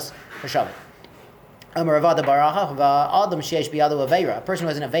the takanas shavim. A person who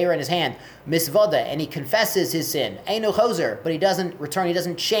has an aveira in his hand, misvada, and he confesses his sin, eino choser, but he doesn't return, he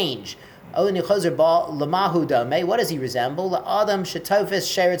doesn't change. What does he resemble? Adam shetofes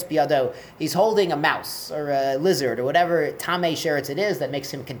sheretz biado. He's holding a mouse or a lizard or whatever tamei sheretz it is that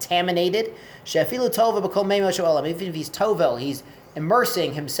makes him contaminated. Shefilu tova b'kol meimo she'olam. Even if he's tovel, he's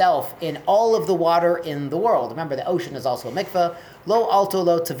immersing himself in all of the water in the world. Remember, the ocean is also a mikveh. Lo alto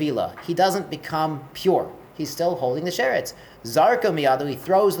lo tavila. He doesn't become pure. He's still holding the sheretz. Zarka miyadu, he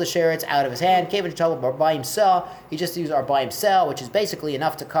throws the sheretz out of his hand. Kevin Chabal barbaim sel, he just used arbaim sel, which is basically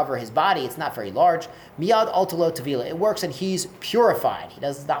enough to cover his body. It's not very large. Miyad alto lo tavila. It works and he's purified.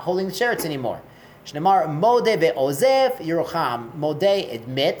 He's not holding the sheretz anymore. Shnemar modeh ve'ozev yerucham. Modeh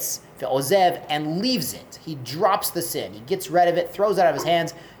admits, ve'ozev, and leaves it. He drops the sin. He gets rid of it, throws it out of his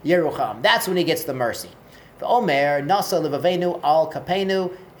hands. Yerucham. That's when he gets the mercy. Ve'omer nasa levavenu al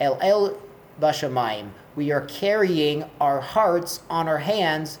kapenu el bashamayim. We are carrying our hearts on our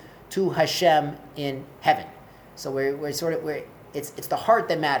hands to Hashem in heaven. So it's the heart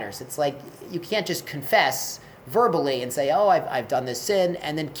that matters. It's like you can't just confess verbally and say, oh, I've done this sin,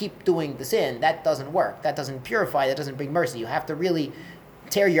 and then keep doing the sin. That doesn't work. That doesn't purify. That doesn't bring mercy. You have to really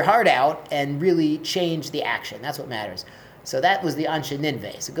tear your heart out and really change the action. That's what matters. So that was the Anshe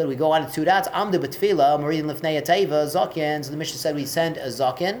Ninveh. So good, we go on to 2 dots. Amdu b'tfila, Marin lifnei atayva, zaken. So the Mishnah said we send a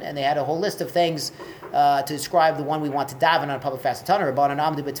zaken, and they had a whole list of things to describe the one we want to daven on a public fast. Tanur rabbanan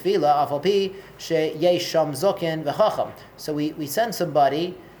amdu b'tfila, afalpi sheyesh sham zaken v'chacham. So we send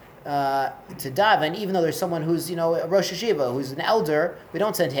somebody to daven, even though there's someone who's a Rosh Hashiva, who's an elder. We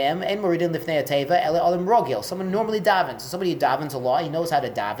don't send him. En Maridin lifnei atayva, ele alim rogil. Someone who normally davens. So somebody who davens a lot, he knows how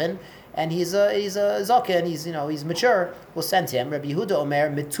to daven. And he's a zaken, he's mature. We'll send him. Rabbi Yehuda Omer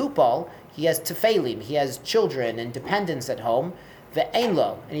mitupal. He has tefelim. He has children and dependents at home.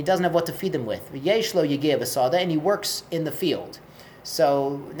 Ve'enlo, and he doesn't have what to feed them with. V'yeshlo yigiv asada, and he works in the field.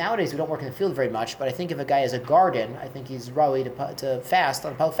 So nowadays we don't work in the field very much. But I think if a guy has a garden, I think he's rawi to fast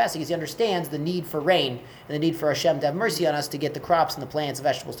on public fasting because he understands the need for rain and the need for Hashem to have mercy on us to get the crops and the plants and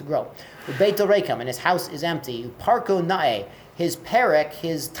vegetables to grow. Ubeito rekam, and his house is empty. Parko nae. His perek,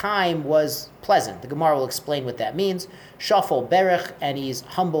 his time was pleasant. The Gemara will explain what that means. Shafol berech, and he's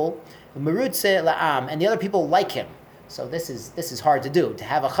humble. Merutze la'am, and the other people like him. So this is hard to do. To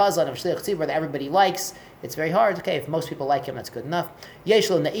have a chazan of shliach tzibur that everybody likes, it's very hard. Okay, if most people like him, that's good enough.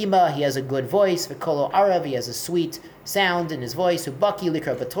 Yeshlo na'ima, he has a good voice. V'kolo arav, he has a sweet sound in his voice. Ubaki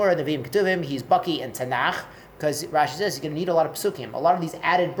likra b'torah nevim ketuvim, he's baki in Tanakh, because Rashi says he's going to need a lot of psukim. A lot of these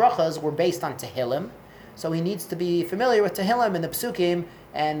added brachas were based on Tehillim. So he needs to be familiar with Tehillim and the Psukim,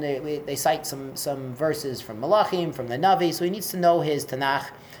 and they cite some verses from Malachim, from the Navi. So he needs to know his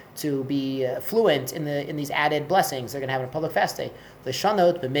Tanakh to be fluent in these added blessings they're going to have on a public fast day. The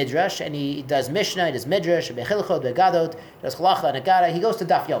Shanot, the Midrash, and he does Mishnah, he does Midrash, Bechilchot, Begadot, he does Chalacha and Agada. He goes to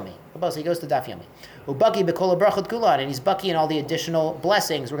Daf Yomi. He goes to Daf Yomi. Ubaki Bekola Brachot Kulan, and he's Baki in all the additional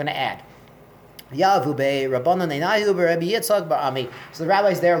blessings we're going to add. So the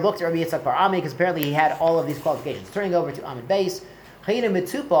rabbis there looked at Rabbi Yitzchak Bar Ami because apparently he had all of these qualifications. Turning over to Amid Beis,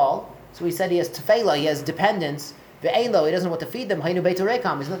 so he said he has tefela, he has dependents. Ve'elo, he doesn't know what to feed them. Haynu Beitu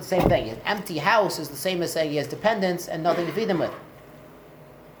Rekam, it's not the same thing. An empty house is the same as saying he has dependents and nothing to feed them with.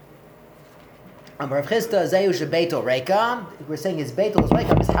 Rav Chisda Zeu Shebeito Rekam. We're saying his Beitul is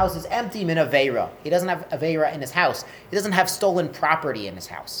Rekam. His house is empty min aveira. He doesn't have aveira in his house. He doesn't have stolen property in his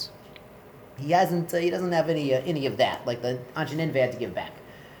house. He doesn't have any of that, like the Anshe Ninveh had to give back.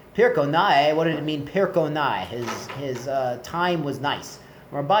 Pirko Nai, what did it mean? Pirko Nai, his time was nice.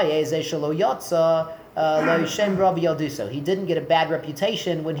 Rabbaye Zeshalo Yotza Lo Shem Rabbi Yalduso. He didn't get a bad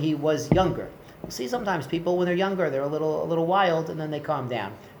reputation when he was younger. You see, sometimes people when they're younger, they're a little wild, and then they calm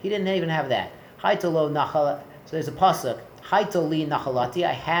down. He didn't even have that. Haitalo Nachal. So there's a pasuk. Haitali Nachalati.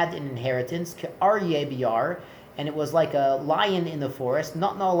 I had an inheritance. Aryeh Biyar. And it was like a lion in the forest,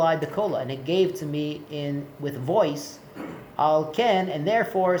 not nalai bekola, and it gave to me with voice, al ken, and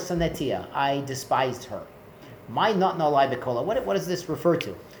therefore sanetia, I despised her. My not nalai bekola. What does this refer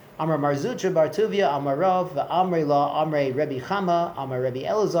to? Amar Marzutra Bar Tuvia, Amar Rav, Amrei La, Amrei Rebbe Chama, Amar Rebbe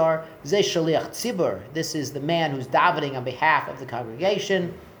Elazar, Zeh Shaliach Tzibur. This is the man who's davening on behalf of the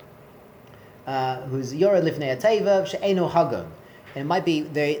congregation, who's Yoreh Lifnei Ateva, She'eno Hagun. And it might be,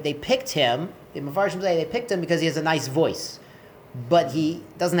 they picked him, the Mefarshim say they picked him because he has a nice voice. But he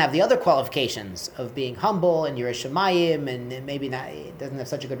doesn't have the other qualifications of being humble and Yerei Shemayim, and maybe not, he doesn't have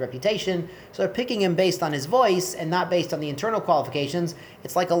such a good reputation. So they're picking him based on his voice and not based on the internal qualifications.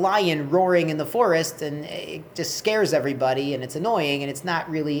 It's like a lion roaring in the forest, and it just scares everybody, and it's annoying, and it's not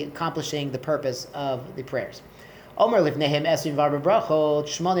really accomplishing the purpose of the prayers. Omer lifnehem esrim v'arba brachot,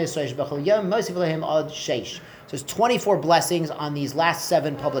 shmona yisrael b'chol yom, mosiv lehem ad sheish. So there's 24 blessings on these last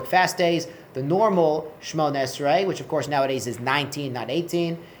 7 public fast days. The normal Shmona Esrei, which of course nowadays is 19, not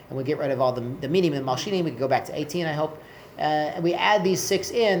 18, and we get rid of all the minim and malshinim. We can go back to 18, I hope. And we add these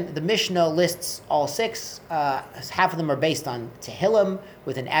 6 in. The Mishnah lists all 6. Half of them are based on Tehillim,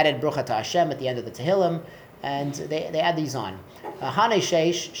 with an added Brucha to Hashem at the end of the Tehillim, and they add these on. Hane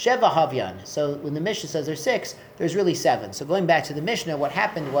Sheish, Sheva Havyan. So when the Mishnah says there's 6, there's really 7. So going back to the Mishnah, what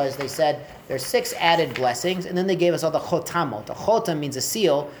happened was they said there's 6 added blessings, and then they gave us all the Chotamot. The Chotam means a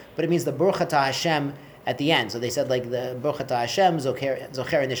seal, but it means the Brucha to Hashem at the end. So they said like the Brucha to Hashem, Zocher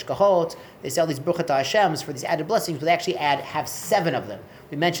Nishkahot. They say all these Brucha to Hashems for these added blessings, but they actually have 7 of them.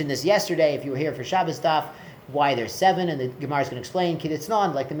 We mentioned this yesterday, if you were here for Shabbos Daf, why there's 7, and the Gemara is going to explain,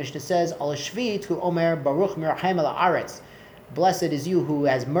 Kiditznon, like the Mishnah says, Al Shvit hu Omer Baruch Mirachem ala Aretz. Blessed is you who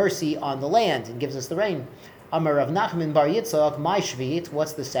has mercy on the land and gives us the rain. Amar Rav Nachman Bar Yitzchak, my Shvit,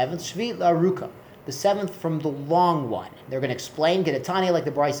 what's the 7th? Shvit Laruka, the 7th from the long one. They're going to explain, Gedetani, like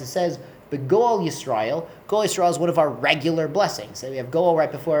the Brisa says, but Goal Yisrael. Goal Yisrael is one of our regular blessings. So we have Goal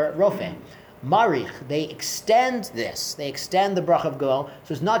right before Rofe. Marich, they extend this. They extend the bracha of Goel.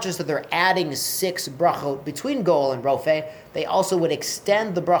 So it's not just that they're adding 6 brachot between Goel and Rofe. They also would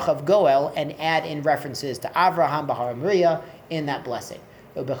extend the bracha of Goel and add in references to Avraham Bahar Maria in that blessing.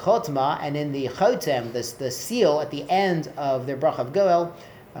 Ubechotma, and in the Chotem, the seal at the end of their bracha of Goel,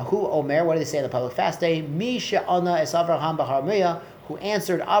 who Omer, what do they say on the public fast day? Mi she'ana es Avraham Bahar Maria, who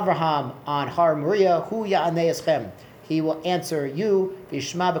answered Avraham on Har Maria, hu ya'anei eschem. He will answer you,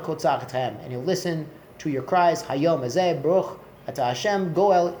 v'yishma b'kotzachetchem, and he'll listen to your cries. Hayom azeh baruch ata Hashem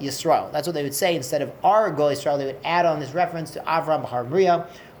goel Yisrael. That's what they would say instead of our goel Yisrael. They would add on this reference to Avram Har Maria.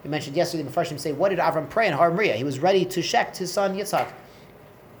 We mentioned yesterday, the Mepharshim say, what did Avram pray in Har Maria? He was ready to shecht his son Yitzhak.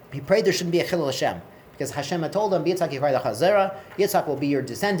 He prayed there shouldn't be a chilul Hashem, because Hashem had told him, Yitzhak yichar l'chazera, Yitzhak will be your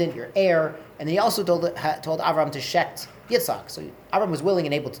descendant, your heir, and he also told Avram to shecht Yitzhak. So Avram was willing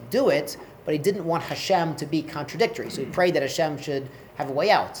and able to do it, but he didn't want Hashem to be contradictory. So he prayed that Hashem should have a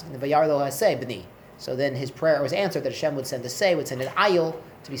way out. In the Vayar lo haseh b'ni. So then his prayer was answered that Hashem would send a say, would send an ayil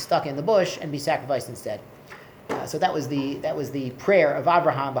to be stuck in the bush and be sacrificed instead. So that was the prayer of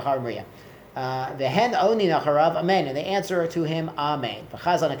Abraham b'Har Maria. V'hen oni nacharav amen, and they answer to him amen.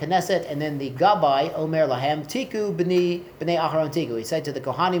 V'chazan knesset, and then the Gabbai omer lahem tiku b'nei Aharon tiku. He said to the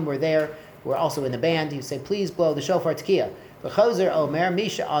Kohanim were there, who were also in the band, he would say, please blow the shofar tekiah. V'chozer omer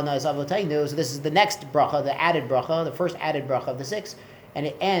misha ana es avoteinu. So this is the next bracha, the added bracha, the first added bracha of the 6. And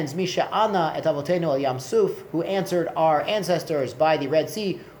it ends, Misha Ana et Avoteinu al Yam Suf, who answered our ancestors by the Red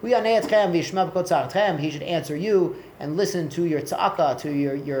Sea. He should answer you and listen to your tza'aka, to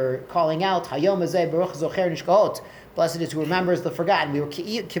your calling out. Hayom hazeh baruch zocher nishkahot. Blessed is who remembers the forgotten. We were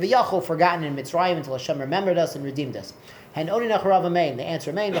kiviyachol forgotten in Mitzrayim until Hashem remembered us and redeemed us. And oni nacharav amen. The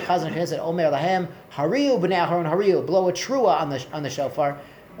answer amen. V'chazan knesset omer lahem hariu b'nei Aharon hariu. Blow a trua on the shofar.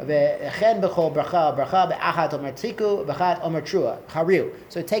 So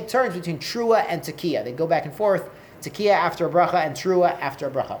take turns between trua and tekiah. They go back and forth. Tekiah after a bracha and trua after a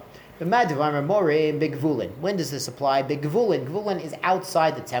bracha. When does this apply? Begvulin. Gvulin is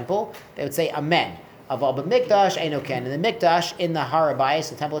outside the temple. They would say amen. Aval b'mikdash einoken. In the mikdash, in the Harabayis,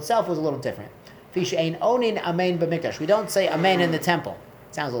 the temple itself was a little different. Fish ein onin amen b'mikdash. We don't say amen in the temple.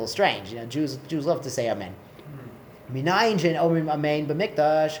 It sounds a little strange. Jews love to say amen. How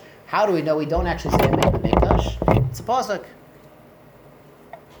do we know we don't actually say amen b'mikdash? It's a pasuk.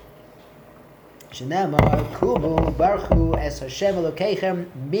 Shenamar kumu barchu es Hashem Elokeichem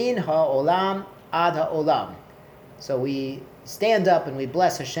min ha'olam ad ha'olam. So we stand up and we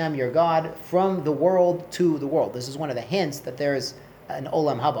bless Hashem, your God, from the world to the world. This is one of the hints that there is an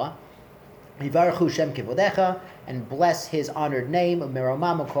olam haba. Yivarechu Shem kivodecha, and bless His honored name,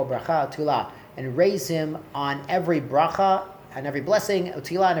 meromam kol bracha tulah, and raise Him on every bracha, and every blessing,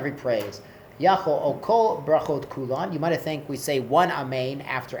 utila, and every praise. Yachol okol brachot kulan. You might think we say one amen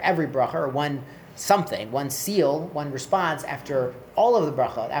after every bracha, or one something, one seal, one response after all of the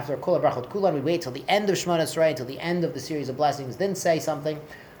bracha. After kol brachot kulan, we wait till the end of Shemona Esrei, till the end of the series of blessings, then say something.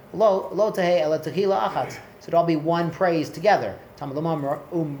 Lo tehei ela tehila achatz. So it'll all be one praise together. That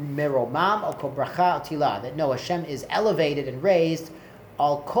no, Hashem is elevated and raised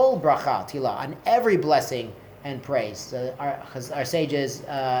al kol bracha tila, on every blessing and praise. So our sages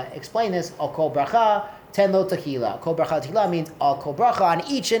explain this. Al kol bracha ten lo tehila. Kol bracha tila means al kol bracha, on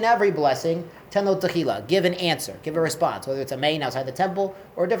each and every blessing ten lo tehila. Give an answer, give a response, whether it's a main outside the temple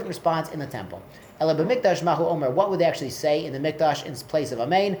or a different response in the temple. Ela b'mikdash mahu omer. What would they actually say in the mikdash in place of a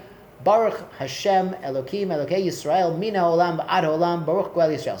main? Baruch Hashem Elokim Elokei Yisrael Mina Olam Ad Olam Baruch Goel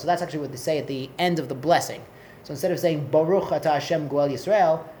Yisrael. So that's actually what they say at the end of the blessing. So instead of saying Baruch Ata Hashem Goel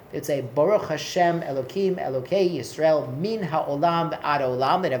Yisrael, they'd say Baruch Hashem Elokim Elokei Yisrael Min HaOlam Ad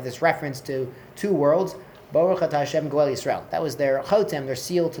Olam. They'd have this reference to two worlds. Baruch Ata Hashem Goel Yisrael. That was their chotem, their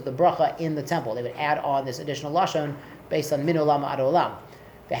seal to the bracha in the temple. They would add on this additional lashon based on Min Olam Ad Olam.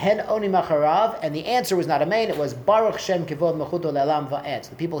 V'hen oni macharav, and the answer was not a main, it was Baruch Shem Kivod Mechuto Le'elam Va'ed. So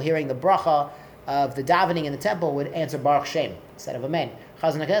the people hearing the bracha of the davening in the temple would answer Baruch Shem instead of a main.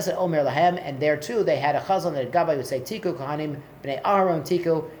 Chazan HaKnesset Omer Lahem, and there too they had a chazan that Gabbai would say Tiku Kohanim Bnei Aharon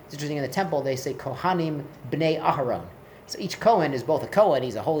Tiku. It's interesting, in the temple they say Kohanim Bnei Aharon. So each Kohen is both a Kohen,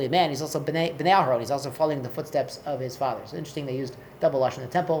 he's a holy man, he's also Bnei Aharon, he's also following the footsteps of his father. So interesting, they used double lash in the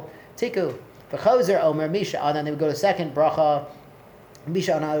temple. Tiku V'chozer Omer Misha, and then they would go to second bracha.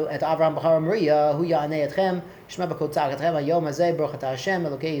 Bishanu et Avraham B'char Maria, Hu Ya'anei Etchem, Shema B'Kotzach Etchem, Hayom Hazeh, Baruch Atah Hashem,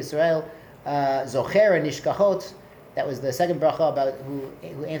 Elokei Yisrael, Zocher Nishkachot. That was the second bracha about who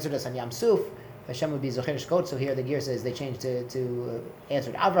answered us on Yam Suf. Hashem would be Zocher Nishkachot. So here the gear says they changed to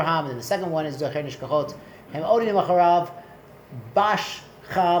answered Avraham, and then the second one is Zocher Nishkachot. Hem Odin Macharav, Bash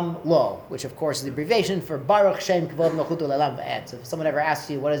Cham Lo, which of course is the abbreviation for Baruch Shem Kavod Mechuto Le'elam Va'ed. So if someone ever asks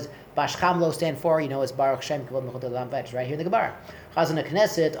you what does Bash Cham Lo stand for, you know it's Baruch Shem Kavod Mechuto Le'elam Va'ed. It's right here in the Gemara. Chazan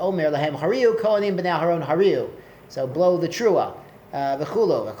HaKnesset Omer Lahem Hariu Kohanim B'nei Aharon Hariu. So blow the trua.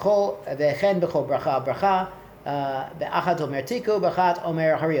 V'chulo v'chen b'chol bracha bracha. Be'achat Omer Tiku b'achat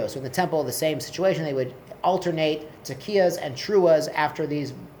Omer Hariu. So in the temple, the same situation. They would alternate tekiyas and truas after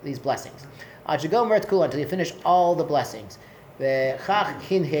these blessings. Until you finish all the blessings. We mentioned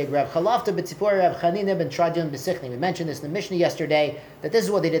this in the Mishnah yesterday, that this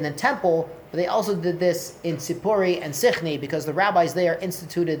is what they did in the temple, but they also did this in Tzipori and Sichni, because the rabbis there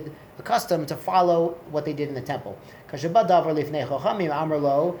instituted a custom to follow what they did in the temple.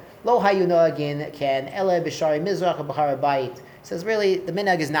 It says really the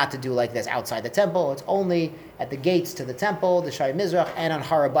minhag is not to do like this outside the temple. It's only at the gates to the temple, the Shari Mizrach, and on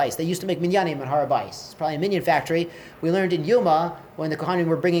Har HaBayis. They used to make minyanim on Har HaBayis. It's probably a minyan factory. We learned in Yuma, when the Kohanim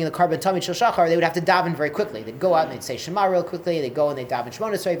were bringing the Karban Tamid Shel Shachar, they would have to daven very quickly. They'd go out and they'd say Shema real quickly. They'd go and they'd daven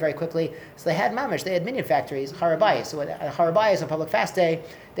Shemona Esrei very quickly. So they had mamish. They had minyan factories, Har HaBayis. So at Har HaBayis on public fast day,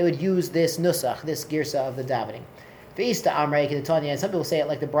 they would use this nusach, this girsa of the davening. V'ista Amrei Kedetanya, and some people say it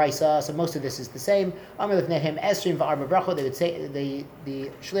like the Brisa, so most of this is the same. Amr Lefnehem Esrim V'Arba Bracho, they would say, the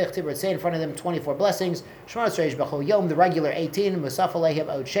Shliach Tzibur would say in front of them 24 blessings. Shemona Esrei Bracho Yom, the regular 18. Musaf Aleihim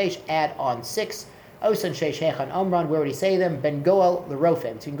Od Sheish, add on 6. Osan Sheish Hechan Omran, where would he say them? Ben Goel, the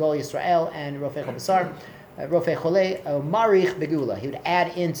Rofeh, between Goel Yisrael and Rofei Chobasar. Rofei Cholei, Marich Begula, he would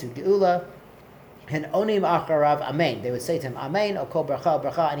add into Geula. And Onim Acharav Amen, they would say to him Amen, Okol Bracha,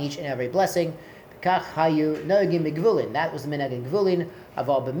 Bracha, on each and every blessing. Kach hayu noegim begvulin. That was the minhag in Gvulin.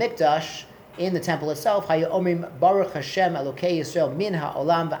 Aval b'mikdash, in the temple itself. Hayu omrim Baruch Hashem Elokei Yisrael min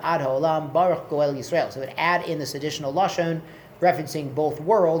ha'olam v'ad ha'olam Baruch Goel Yisrael. So it would add in this additional lashon, referencing both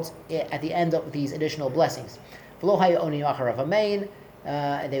worlds at the end of these additional blessings. V'lo hayu onim acharav amein.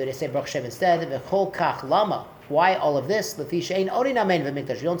 And they would say Baruch Hashem instead. V'chol kach lama. Why all of this? Lefi she'ein onin amein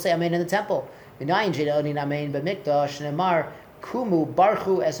v'mikdash. You don't say amein in the temple. V'nayin she'ein onin amein v'mikdash. Nemar Kumu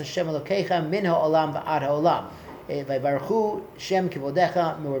barchu es Hashem Elokecha min ha'olam v'ad ha'olam. V'barchu Shem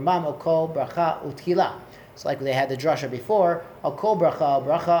kivodecha mu'urmam okol bracha utchila. So like they had the drasha before, okol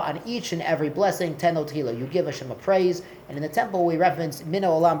bracha on each and every blessing, ten utchila. You give Hashem a praise, and in the temple we reference min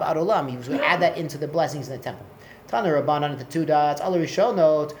ha'olam v'ad ha'olam. You add that into the blessings in the temple. Tana Rabbanan at the 2 dots. Al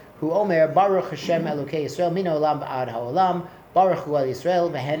Rishonot hu omer Baruch Hashem Elokei Yisrael min ha'olam v'ad ha'olam. Baruch Goel Yisrael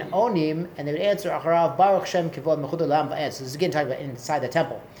v'hen onim, and they would answer Acharav Baruch Shem Kivod Mechud Olam Va'ed. So this is again talking about inside the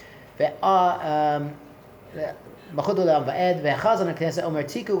temple. Mechud Olam Va'ed v'chazan HaKnesset Omer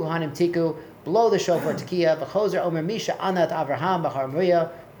Tiku Kohanim Tiku, blow the shofar Tekiya v'chozer Omer Misha Anat Avraham B'char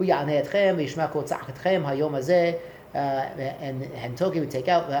Maria Hu Ya'anei Etchem v'yishma Kol Tzach Etchem Hayom Hazeh. And Toki would take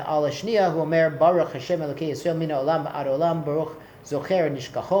out Al Shniya Hu Omer Baruch Hashem Elokei Yisrael Min Olam V'ad Olam Baruch Zocher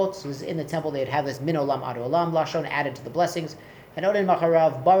Nishkachot. So in the temple they'd have this Min Olam Ad Olam lashon added to the blessings. And Odin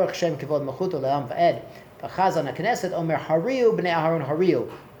Macharav Baruch Shem Kivod Mechut Olam Va'ed. V'chazan HaKnesset Omer Hariu B'nei Aharon Hariu,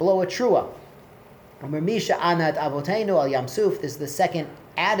 blow a trua. Misha Anat Avotenu Al Yamsuf. This is the second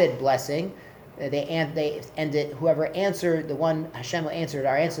added blessing. They ended. Whoever answered, the one Hashem answered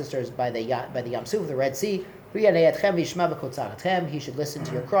our ancestors by the Yamsuf, the Red Sea. He should listen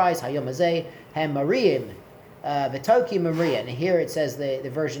to your cries. Hayom Hazeh Hem Mariim V'Toki Maria. And here it says the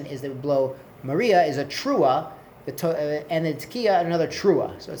version is they would blow. Maria is a trua, and the Tekiah another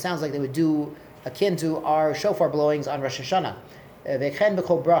trua. So it sounds like they would do akin to our shofar blowings on Rosh Hashanah. V'chen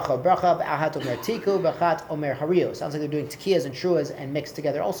b'chol bracha b'ahat omer tiku b'achat omer hariyo. Sounds like they're doing tekiyas and truas and mixed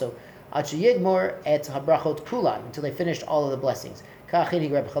together also. Ad sheyigmor et habrachot kulan, until they finished all of the blessings. Ka'achini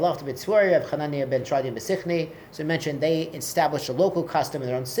Reb Chalach b'Tzvari, Reb Chanania ben Tradim b'Sichni. So we mentioned they established a local custom in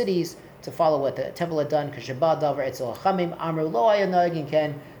their own cities to follow what the temple had done. K'sheba davar etzel hachamim amru lo ayanagin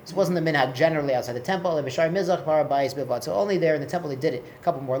ken. This wasn't the minhag generally outside the temple. So only there in the temple they did it. A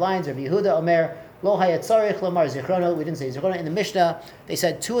couple more lines. Rabbi Yehuda Omer Lo hayatzarich lomar zichronot. We didn't say zichronot in the Mishnah. They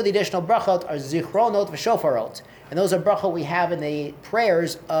said two of the additional brachot are zichronot v'shofarot, and those are brachot we have in the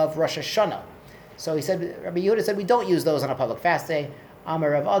prayers of Rosh Hashanah. So he said, Rabbi Yehuda said we don't use those on a public fast day. Amar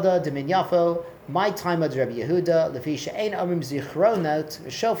Rav Ada Demin Yafo. My time of Rabbi Yehuda lefi she'ein amrim zichronot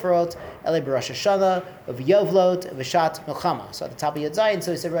v'shofarot ele b'Rosh Hashanah v'yovlot v'shat milchama. So at the top of Yud Zayin, so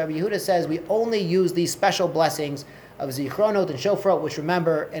he said Rabbi Yehuda says we only use these special blessings of zichronot and shofarot, which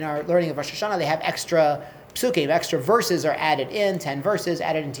remember in our learning of Rosh Hashanah they have extra psukim, extra verses are added in, 10 verses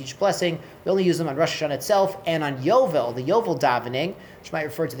added into each blessing. We only use them on Rosh Hashanah itself and on Yovel, the Yovel davening, which might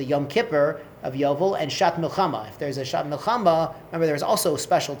refer to the Yom Kippur of Yovel, and Shat Milchama. If there's a Shat Milchama, remember there was also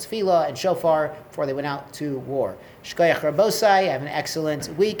special tefillah and shofar before they went out to war. Shkoyach Rabosai, have an excellent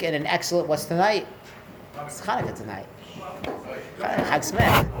week and an excellent, what's tonight? It's Hanukkah tonight. Chag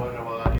Smech.